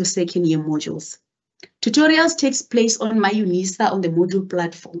 which is your second year modules. Tutorials takes place on My UNISA on the module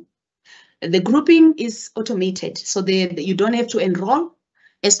platform. The grouping is automated, so you don't have to enroll.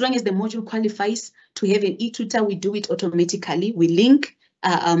 As long as the module qualifies to have an e-tutor, we do it automatically. We link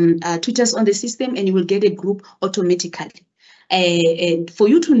tutors on the system, and you will get a group automatically. And for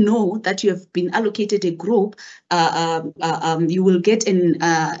you to know that you have been allocated a group, you will get an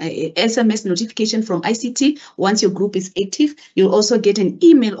SMS notification from ICT once your group is active. You'll also get an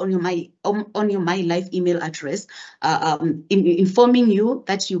email on your My Life email address informing you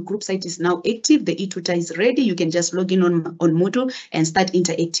that your group site is now active. The e-tutor is ready. You can just log in on Moodle and start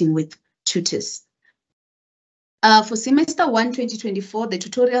interacting with tutors. For semester 1, 2024, the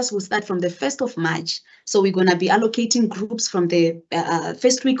tutorials will start from the 1st of March. So we're going to be allocating groups from the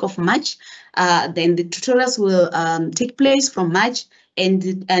first week of March. Then the tutorials will take place from March, and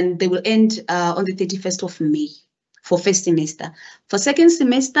they will end on the 31st of May for first semester. For second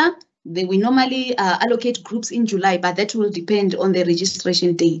semester, we normally allocate groups in July, but that will depend on the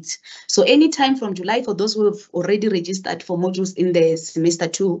registration dates. So anytime from July, for those who have already registered for modules in the semester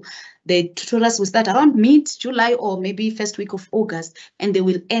 2, the tutorials will start around mid-July or maybe first week of August, and they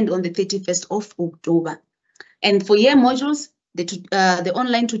will end on the 31st of October. And for year modules, the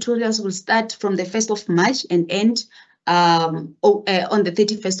online tutorials will start from the 1st of March and end on the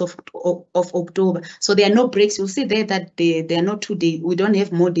 31st of October. So there are no breaks. You'll see there that there are not 2 days. We don't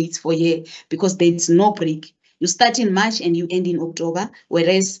have more dates for here because there's no break. You start in March and you end in October,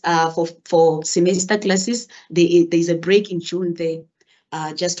 whereas for semester classes, there's a break in June there,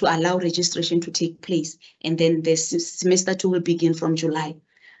 just to allow registration to take place. And then the semester 2 will begin from July.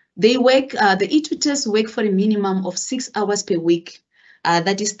 They work, the e-tutors work for a minimum of 6 hours per week.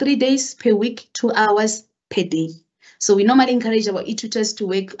 That is 3 days per week, 2 hours per day. So we normally encourage our e-tutors to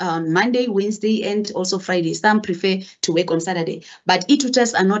work on Monday, Wednesday, and also Friday. Some prefer to work on Saturday, but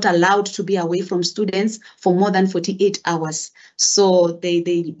e-tutors are not allowed to be away from students for more than 48 hours. So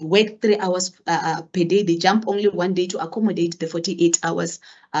they work 3 hours per day. They jump only 1 day to accommodate the 48 hours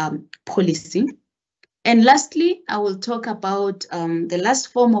policy. And lastly, I will talk about the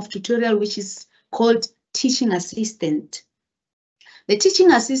last form of tutorial, which is called teaching assistant. The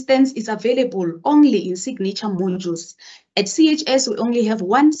teaching assistance is available only in signature modules. At CHS, we only have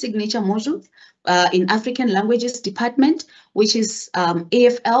one signature module in African Languages Department, which is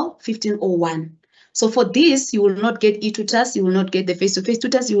AFL 1501. So for this, you will not get e-tutors, you will not get the face-to-face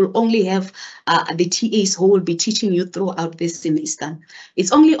tutors, you will only have the TAs who will be teaching you throughout this semester.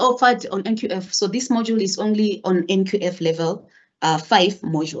 It's only offered on NQF, so this module is only on NQF level 5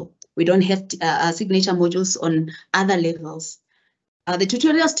 module. We don't have signature modules on other levels. The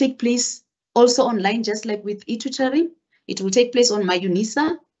tutorials take place also online, just like with e-tutoring. It will take place on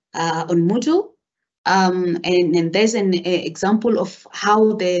MyUNISA, on Moodle, and there's an example of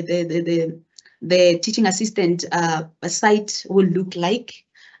how the teaching assistant site will look like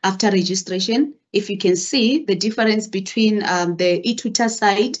after registration. If you can see the difference between the e-tutor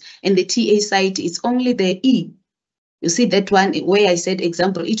site and the TA site, it's only the E. You see that one where I said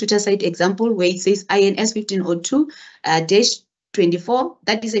example, e-tutor site example, where it says INS 1502-24,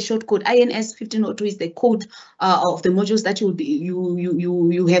 that is a short code. INS 1502 is the code of the modules that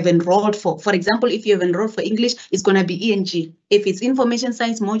you have enrolled for. For example, if you have enrolled for English, it's going to be ENG. If it's information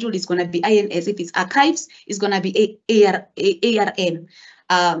science module, it's going to be INS. If it's archives, it's going to be ARM.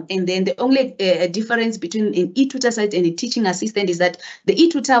 And then the only difference between an e-tutor site and a teaching assistant is that the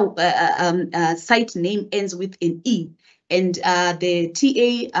e-tutor site name ends with an E, and the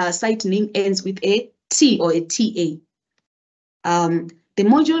TA site name ends with a T or a TA. The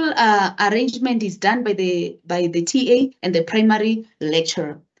module arrangement is done by the TA and the primary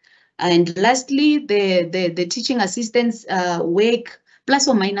lecturer. And lastly, the teaching assistants work plus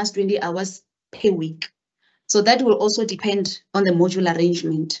or minus 20 hours per week. So that will also depend on the module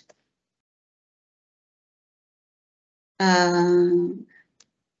arrangement.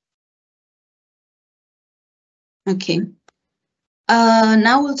 Okay.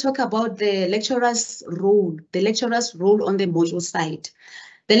 Now we'll talk about the lecturer's role on the module side.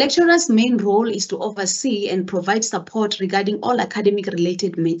 The lecturer's main role is to oversee and provide support regarding all academic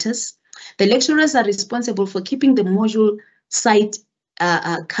related matters. The lecturers are responsible for keeping the module site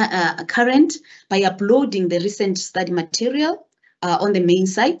current by uploading the recent study material on the main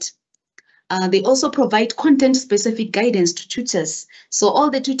site. They also provide content-specific guidance to tutors. So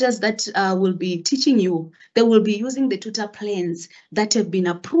all the tutors that will be teaching you, they will be using the tutor plans that have been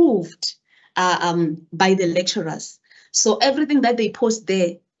approved by the lecturers. So everything that they post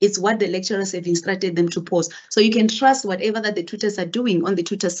there is what the lecturers have instructed them to post. So you can trust whatever that the tutors are doing on the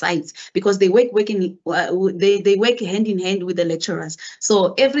tutor sites, because they work hand in hand with the lecturers.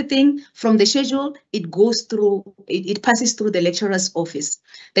 So everything from the schedule, it goes through, it passes through the lecturer's office.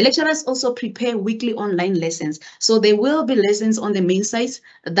 The lecturers also prepare weekly online lessons. So there will be lessons on the main sites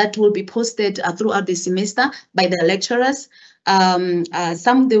that will be posted throughout the semester by the lecturers.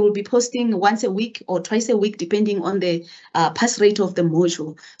 Some they will be posting once a week or twice a week, depending on the pass rate of the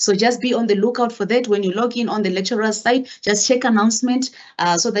module. So just be on the lookout for that. When you log in on the lecturer's site, just check announcement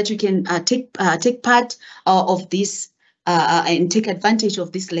so that you can take part of this and take advantage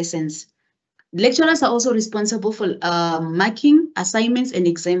of these lessons. Lecturers are also responsible for marking assignments and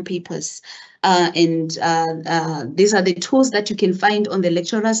exam papers. These are the tools that you can find on the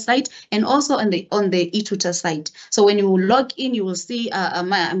lecturer's site and also on the e-tutor site. So when you log in, you will see,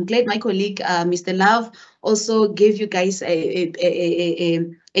 I'm glad my colleague, Mr. Love, also gave you guys a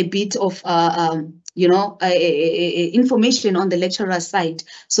bit of information on the lecturer site.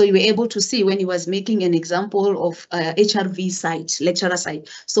 So you were able to see when he was making an example of HRV site, lecturer site.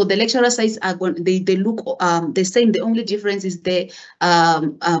 So the lecturer sites are going, they look the same. The only difference is the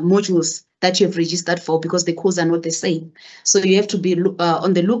modules that you have registered for, because the codes are not the same. So you have to be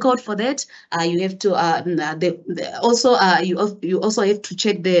on the lookout for that. You have to you also have to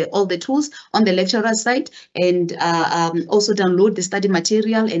check all the tools on the lecturer site, and also download the study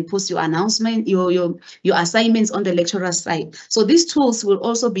material and post your announcement, your assignments on the lecturer site. So these tools will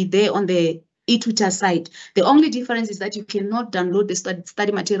also be there on the eTutor site. The only difference is that you cannot download the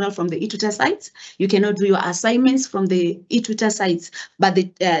study material from the eTutor sites. You cannot do your assignments from the eTutor sites, but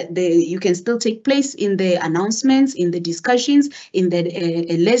you can still take place in the announcements, in the discussions, in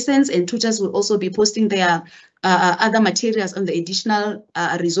the lessons, and tutors will also be posting their other materials on the additional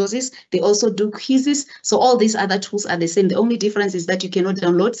resources. They also do quizzes. So all these other tools are the same. The only difference is that you cannot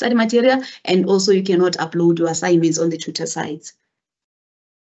download study material, and also you cannot upload your assignments on the tutor sites.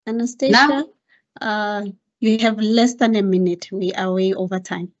 Anastasia, you have less than a minute. We are way over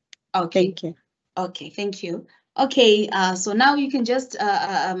time. Okay. Thank you. Okay, thank you. Okay, so now you can just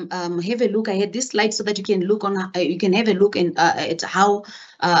have a look. I had this slide so that you can look on. You can have a look at how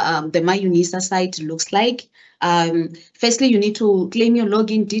the MyUNISA site looks like. Firstly, you need to claim your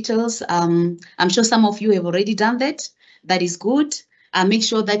login details. I'm sure some of you have already done that. That is good. Make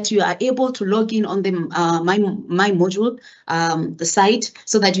sure that you are able to log in on the my module the site,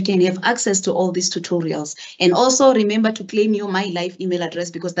 so that you can have access to all these tutorials. And also remember to claim your MyLife email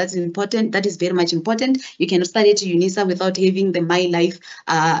address, because that's important. That is very much important. You cannot study at UNISA without having the MyLife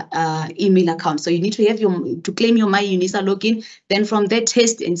email account. So you need to have to claim your MyUNISA login. Then from there,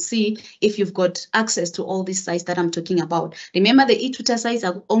 test and see if you've got access to all these sites that I'm talking about. Remember, the eTutor sites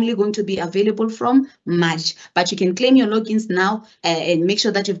are only going to be available from March, but you can claim your logins now and make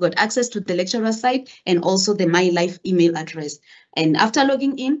sure that you've got access to the lecturer site and also the MyLife email address. And after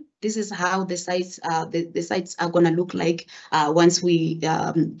logging in, this is how the sites are going to look like once we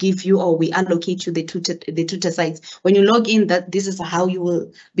give you, or we allocate you the tutor sites. When you log in, this is how you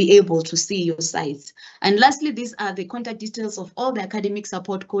will be able to see your sites. And lastly, these are the contact details of all the academic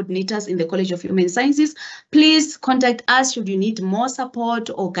support coordinators in the College of Human Sciences. Please contact us should you need more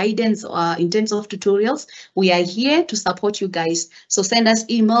support or guidance in terms of tutorials. We are here to support you guys. So send us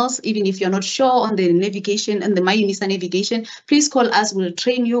emails, even if you're not sure on the navigation and the MyUNISA navigation. Please call us. We'll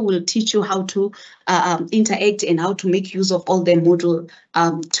train you. We'll teach you how to interact and how to make use of all the module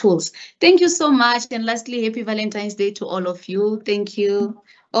tools. Thank you so much. And lastly, happy Valentine's Day to all of you. Thank you.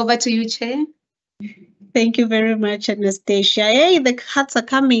 Over to you, Chair. Thank you very much, Anastasia. Hey, the hearts are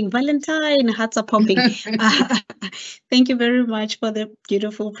coming. Valentine, hearts are popping. Thank you very much for the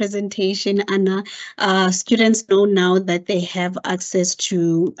beautiful presentation, Anna. Students know now that they have access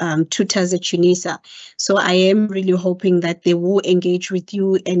to tutors at UNISA. So I am really hoping that they will engage with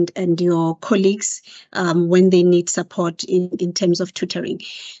you and your colleagues when they need support in terms of tutoring.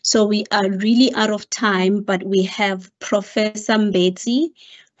 So we are really out of time, but we have Professor Mbetsi,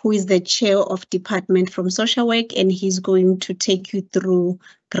 who is the chair of department from social work, and he's going to take you through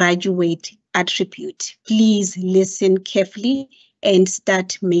graduate attribute. Please listen carefully and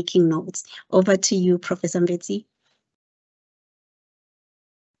start making notes. Over to you, Professor Mbetsi.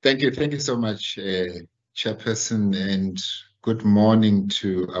 Thank you so much, Chairperson, and good morning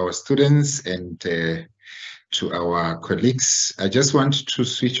to our students and to our colleagues. I just want to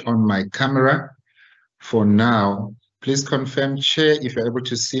switch on my camera for now. Please confirm, Chair, if you're able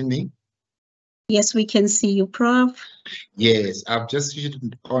to see me. Yes, we can see you, Prof. Yes, I've just switched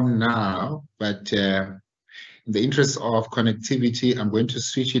it on now, but in the interest of connectivity, I'm going to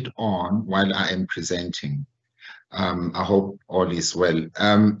switch it on while I am presenting. I hope all is well.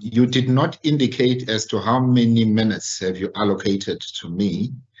 You did not indicate as to how many minutes have you allocated to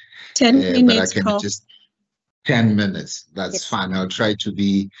me. 10 minutes, but I can Prof. just 10 minutes. That's Yes. fine. I'll try to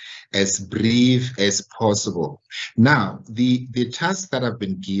be as brief as possible. Now, the task that I've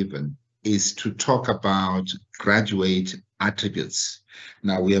been given is to talk about graduate attributes.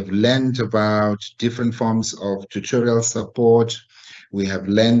 Now, we have learned about different forms of tutorial support. We have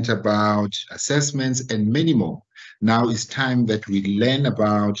learned about assessments and many more. Now it's time that we learn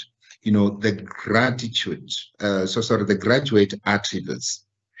about, the the graduate attributes.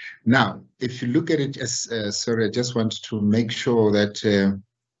 Now, if you look at it as, sorry, I just want to make sure that,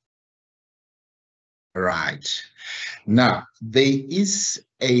 right. Now, there is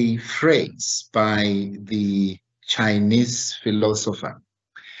a phrase by the Chinese philosopher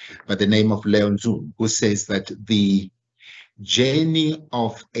by the name of Lao Tzu, who says that the journey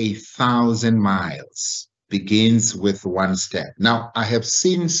of 1,000 miles begins with one step. Now, I have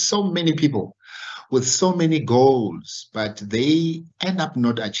seen so many people with so many goals, but they end up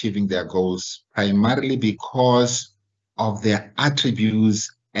not achieving their goals primarily because of their attributes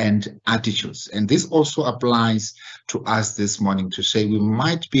and attitudes. And this also applies to us this morning to say we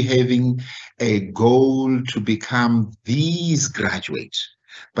might be having a goal to become these graduates,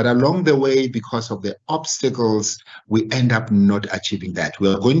 but along the way, because of the obstacles, we end up not achieving that. We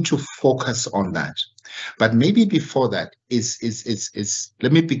are going to focus on that. But maybe before that,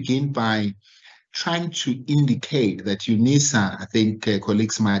 let me begin by trying to indicate that UNISA, I think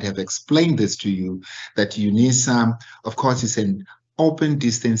colleagues might have explained this to you, that UNISA, of course, is an open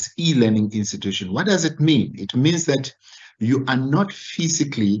distance e-learning institution. What does it mean? It means that you are not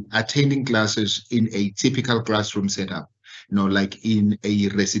physically attending classes in a typical classroom setup, like in a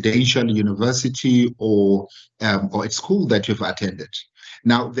residential university or a school that you've attended.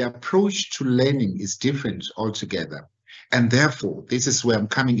 Now, the approach to learning is different altogether. And therefore, this is where I'm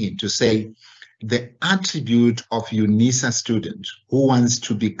coming in to say the attribute of UNISA student who wants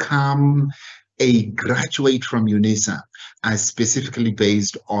to become a graduate from UNISA are specifically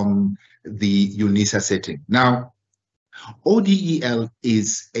based on the UNISA setting. Now, ODEL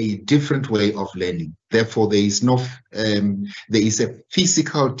is a different way of learning. Therefore, there is a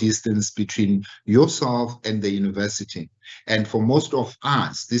physical distance between yourself and the university. And for most of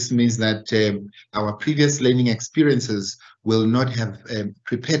us, this means that our previous learning experiences will not have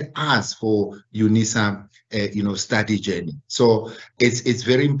prepared us for UNISA, study journey. So it's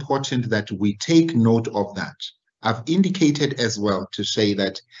very important that we take note of that. I've indicated as well to say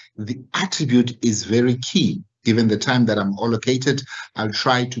that the attribute is very key. Given the time that I'm allocated, I'll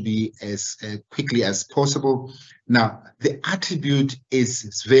try to be as quickly as possible. Now, the attribute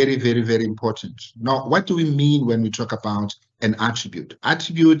is very, very, very important. Now, what do we mean when we talk about an attribute?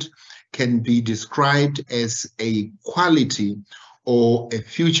 Attribute can be described as a quality or a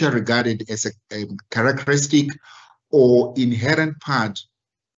feature regarded as a characteristic or inherent part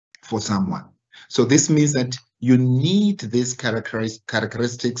for someone. So this means that you need these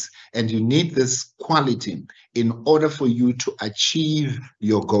characteristics and you need this quality in order for you to achieve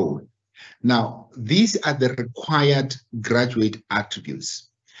your goal. Now, these are the required graduate attributes.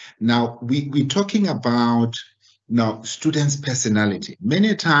 Now, we're talking about students' personality.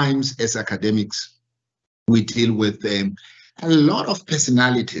 Many times as academics, we deal with a lot of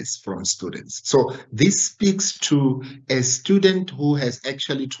personalities from students. So this speaks to a student who has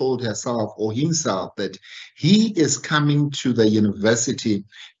actually told herself or himself that he is coming to the university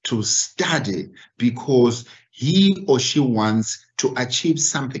to study because he or she wants to achieve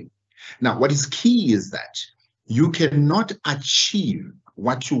something. Now, what is key is that you cannot achieve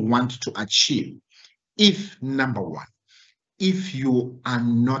what you want to achieve if, number one, if you are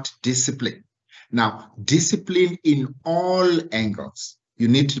not disciplined. Now, discipline in all angles. You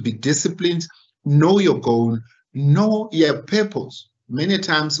need to be disciplined, know your goal, know your purpose. Many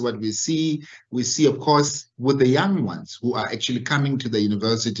times what we see, of course, with the young ones who are actually coming to the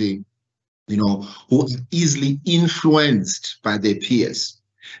university, who are easily influenced by their peers.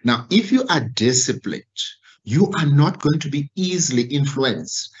 Now, if you are disciplined, you are not going to be easily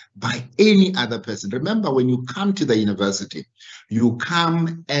influenced by any other person. Remember, when you come to the university, you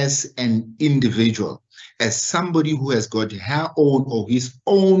come as an individual, as somebody who has got her own or his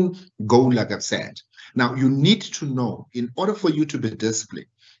own goal, like I've said. Now, you need to know, in order for you to be disciplined,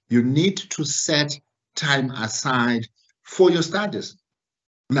 you need to set time aside for your studies.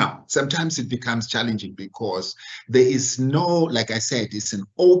 Now, sometimes it becomes challenging because there is no, like I said, it's an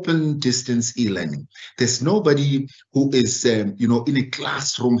open distance e-learning. There's nobody who is, in a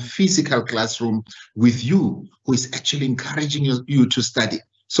classroom, physical classroom with you, who is actually encouraging you to study.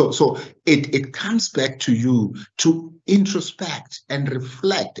 So it comes back to you to introspect and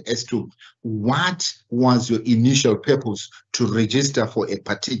reflect as to what was your initial purpose to register for a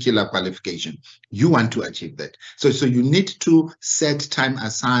particular qualification. You want to achieve that. So you need to set time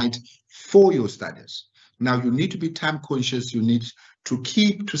aside for your studies. Now, you need to be time conscious. You need to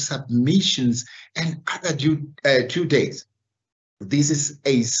keep to submissions and other due dates. This is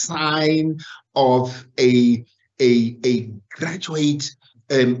a sign of a graduate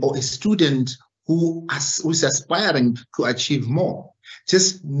or a student who is aspiring to achieve more.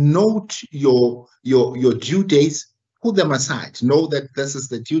 Just note your due dates, put them aside. Know that this is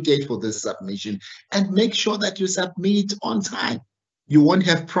the due date for this submission and make sure that you submit on time. You won't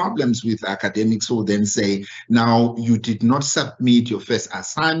have problems with academics who then say, now you did not submit your first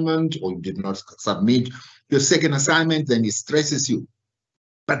assignment or you did not submit your second assignment, then it stresses you.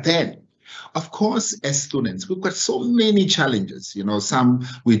 But then, of course, as students, we've got so many challenges. Some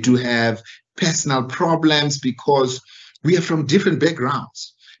we do have personal problems because we are from different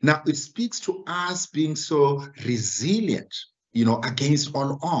backgrounds. Now, it speaks to us being so resilient, against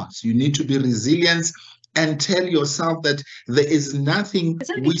all odds. You need to be resilient and tell yourself that there is nothing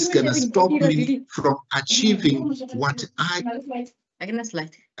which is going to stop me from achieving what I think. I think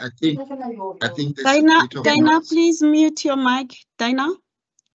this Dinah, please mute your mic. Dinah,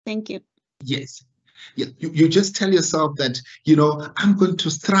 thank you. Yes. Yeah, you just tell yourself that, you know, I'm going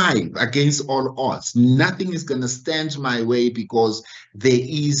to strive against all odds. Nothing is going to stand my way because there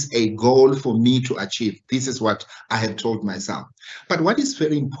is a goal for me to achieve. This is what I have told myself. But what is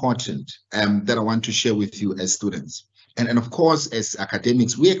very important that I want to share with you as students, and of course, as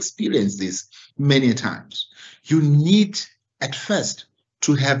academics, we experience this many times. You need at first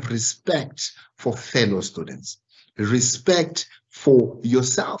to have respect for fellow students, respect for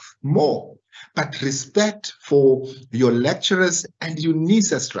yourself more, but respect for your lecturers and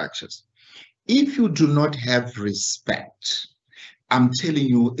UNISA structures. If you do not have respect, I'm telling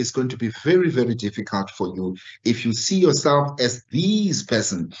you, it's going to be very, very difficult for you if you see yourself as this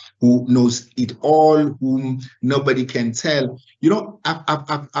person who knows it all, whom nobody can tell. You know,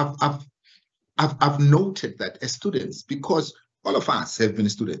 I've noted that as students, because all of us have been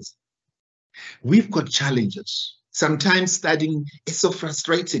students, we've got challenges. Sometimes studying is so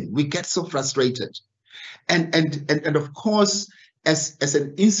frustrating. We get so frustrated. And of course, as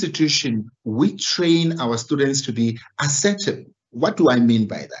an institution, we train our students to be assertive. What do I mean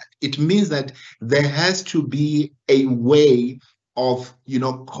by that? It means that there has to be a way of, you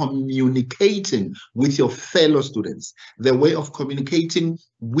know, communicating with your fellow students, the way of communicating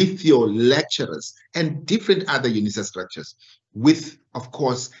with your lecturers and different other UNISA structures with, of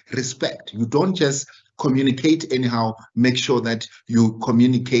course, respect. You don't just communicate anyhow. Make sure that you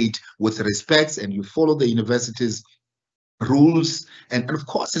communicate with respect and you follow the university's rules. And of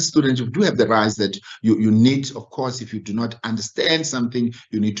course, as students, you do have the rights that you need. Of course, if you do not understand something,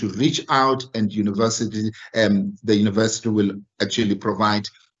 you need to reach out, and the university will actually provide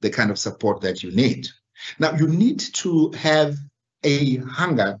the kind of support that you need. Now, you need to have a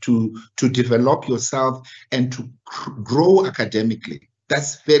hunger to develop yourself and to grow academically.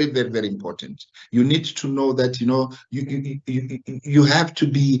 That's very, very, very important. You need to know that, you know, you have to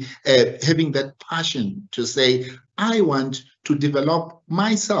be having that passion to say, I want to develop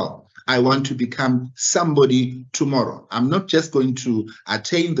myself. I want to become somebody tomorrow. I'm not just going to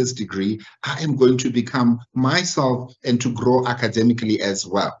attain this degree. I am going to become myself and to grow academically as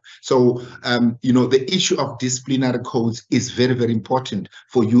well. So, you know, the issue of disciplinary codes is very, very important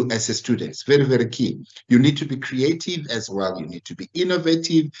for you as a student. It's very, very key. You need to be creative as well. You need to be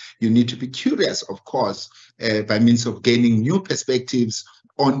innovative. You need to be curious, of course, by means of gaining new perspectives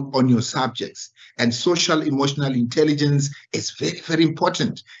on your subjects. And social emotional intelligence is very, very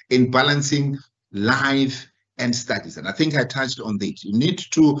important in balancing life and studies. And I think I touched on this. You need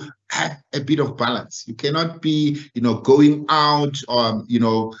to have a bit of balance. You cannot be, you know, going out, you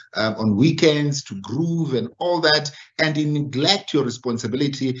know, on weekends to groove and all that, and you neglect your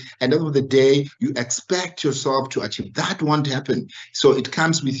responsibility. And at the end of the day, you expect yourself to achieve. That won't happen. So it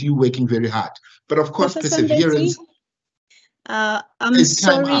comes with you working very hard. But of course, Professor perseverance.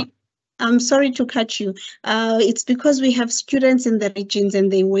 I'm sorry to cut you. It's because we have students in the regions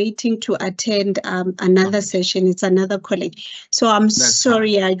and they're waiting to attend another session. It's another college. So I'm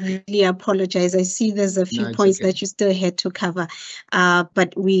sorry, I really apologize. I see there's a few points that you still had to cover,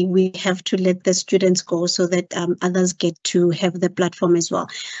 but we have to let the students go so that others get to have the platform as well.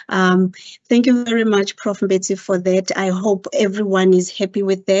 Thank you very much, Prof. Betsy, for that. I hope everyone is happy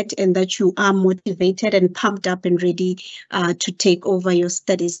with that and that you are motivated and pumped up and ready to take over your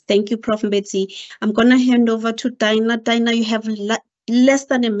studies. Thank you, Prof. Betsy. I'm going to hand over to Dinah. Dinah, you have less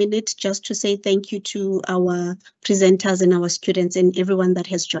than a minute just to say thank you to our presenters and our students and everyone that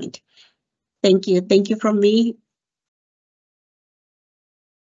has joined. Thank you. Thank you from me.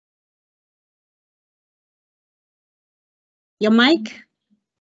 Your mic.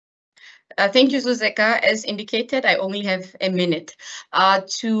 Thank you, Zuzeka. As indicated, I only have a minute.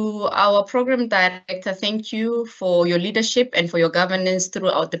 To our program director, thank you for your leadership and for your governance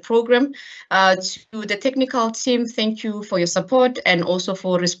throughout the program. To the technical team, thank you for your support and also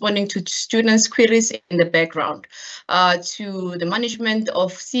for responding to students' queries in the background. To the management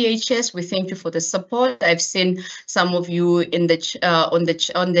of CHS, we thank you for the support. I've seen some of you in the on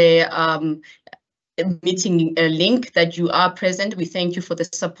the meeting link that you are present. We thank you for the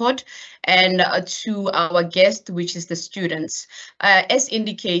support. And to our guest, which is the students. As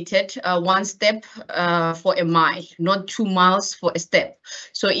indicated, 1 step for a mile, not 2 miles for a step.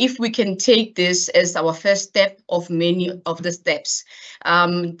 So if we can take this as our first step of many of the steps.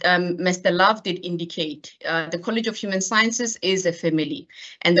 Mr. Love did indicate the College of Human Sciences is a family,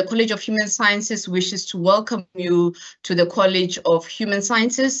 and the College of Human Sciences wishes to welcome you to the College of Human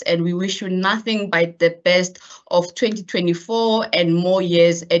Sciences, and we wish you nothing but provide the best of 2024 and more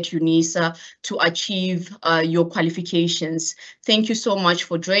years at UNISA to achieve your qualifications. Thank you so much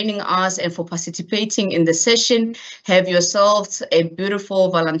for joining us and for participating in the session. Have yourselves a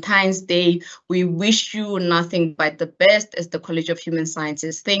beautiful Valentine's Day. We wish you nothing but the best as the College of Human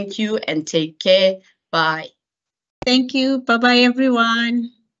Sciences. Thank you and take care. Bye. Thank you. Bye-bye,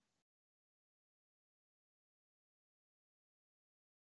 everyone.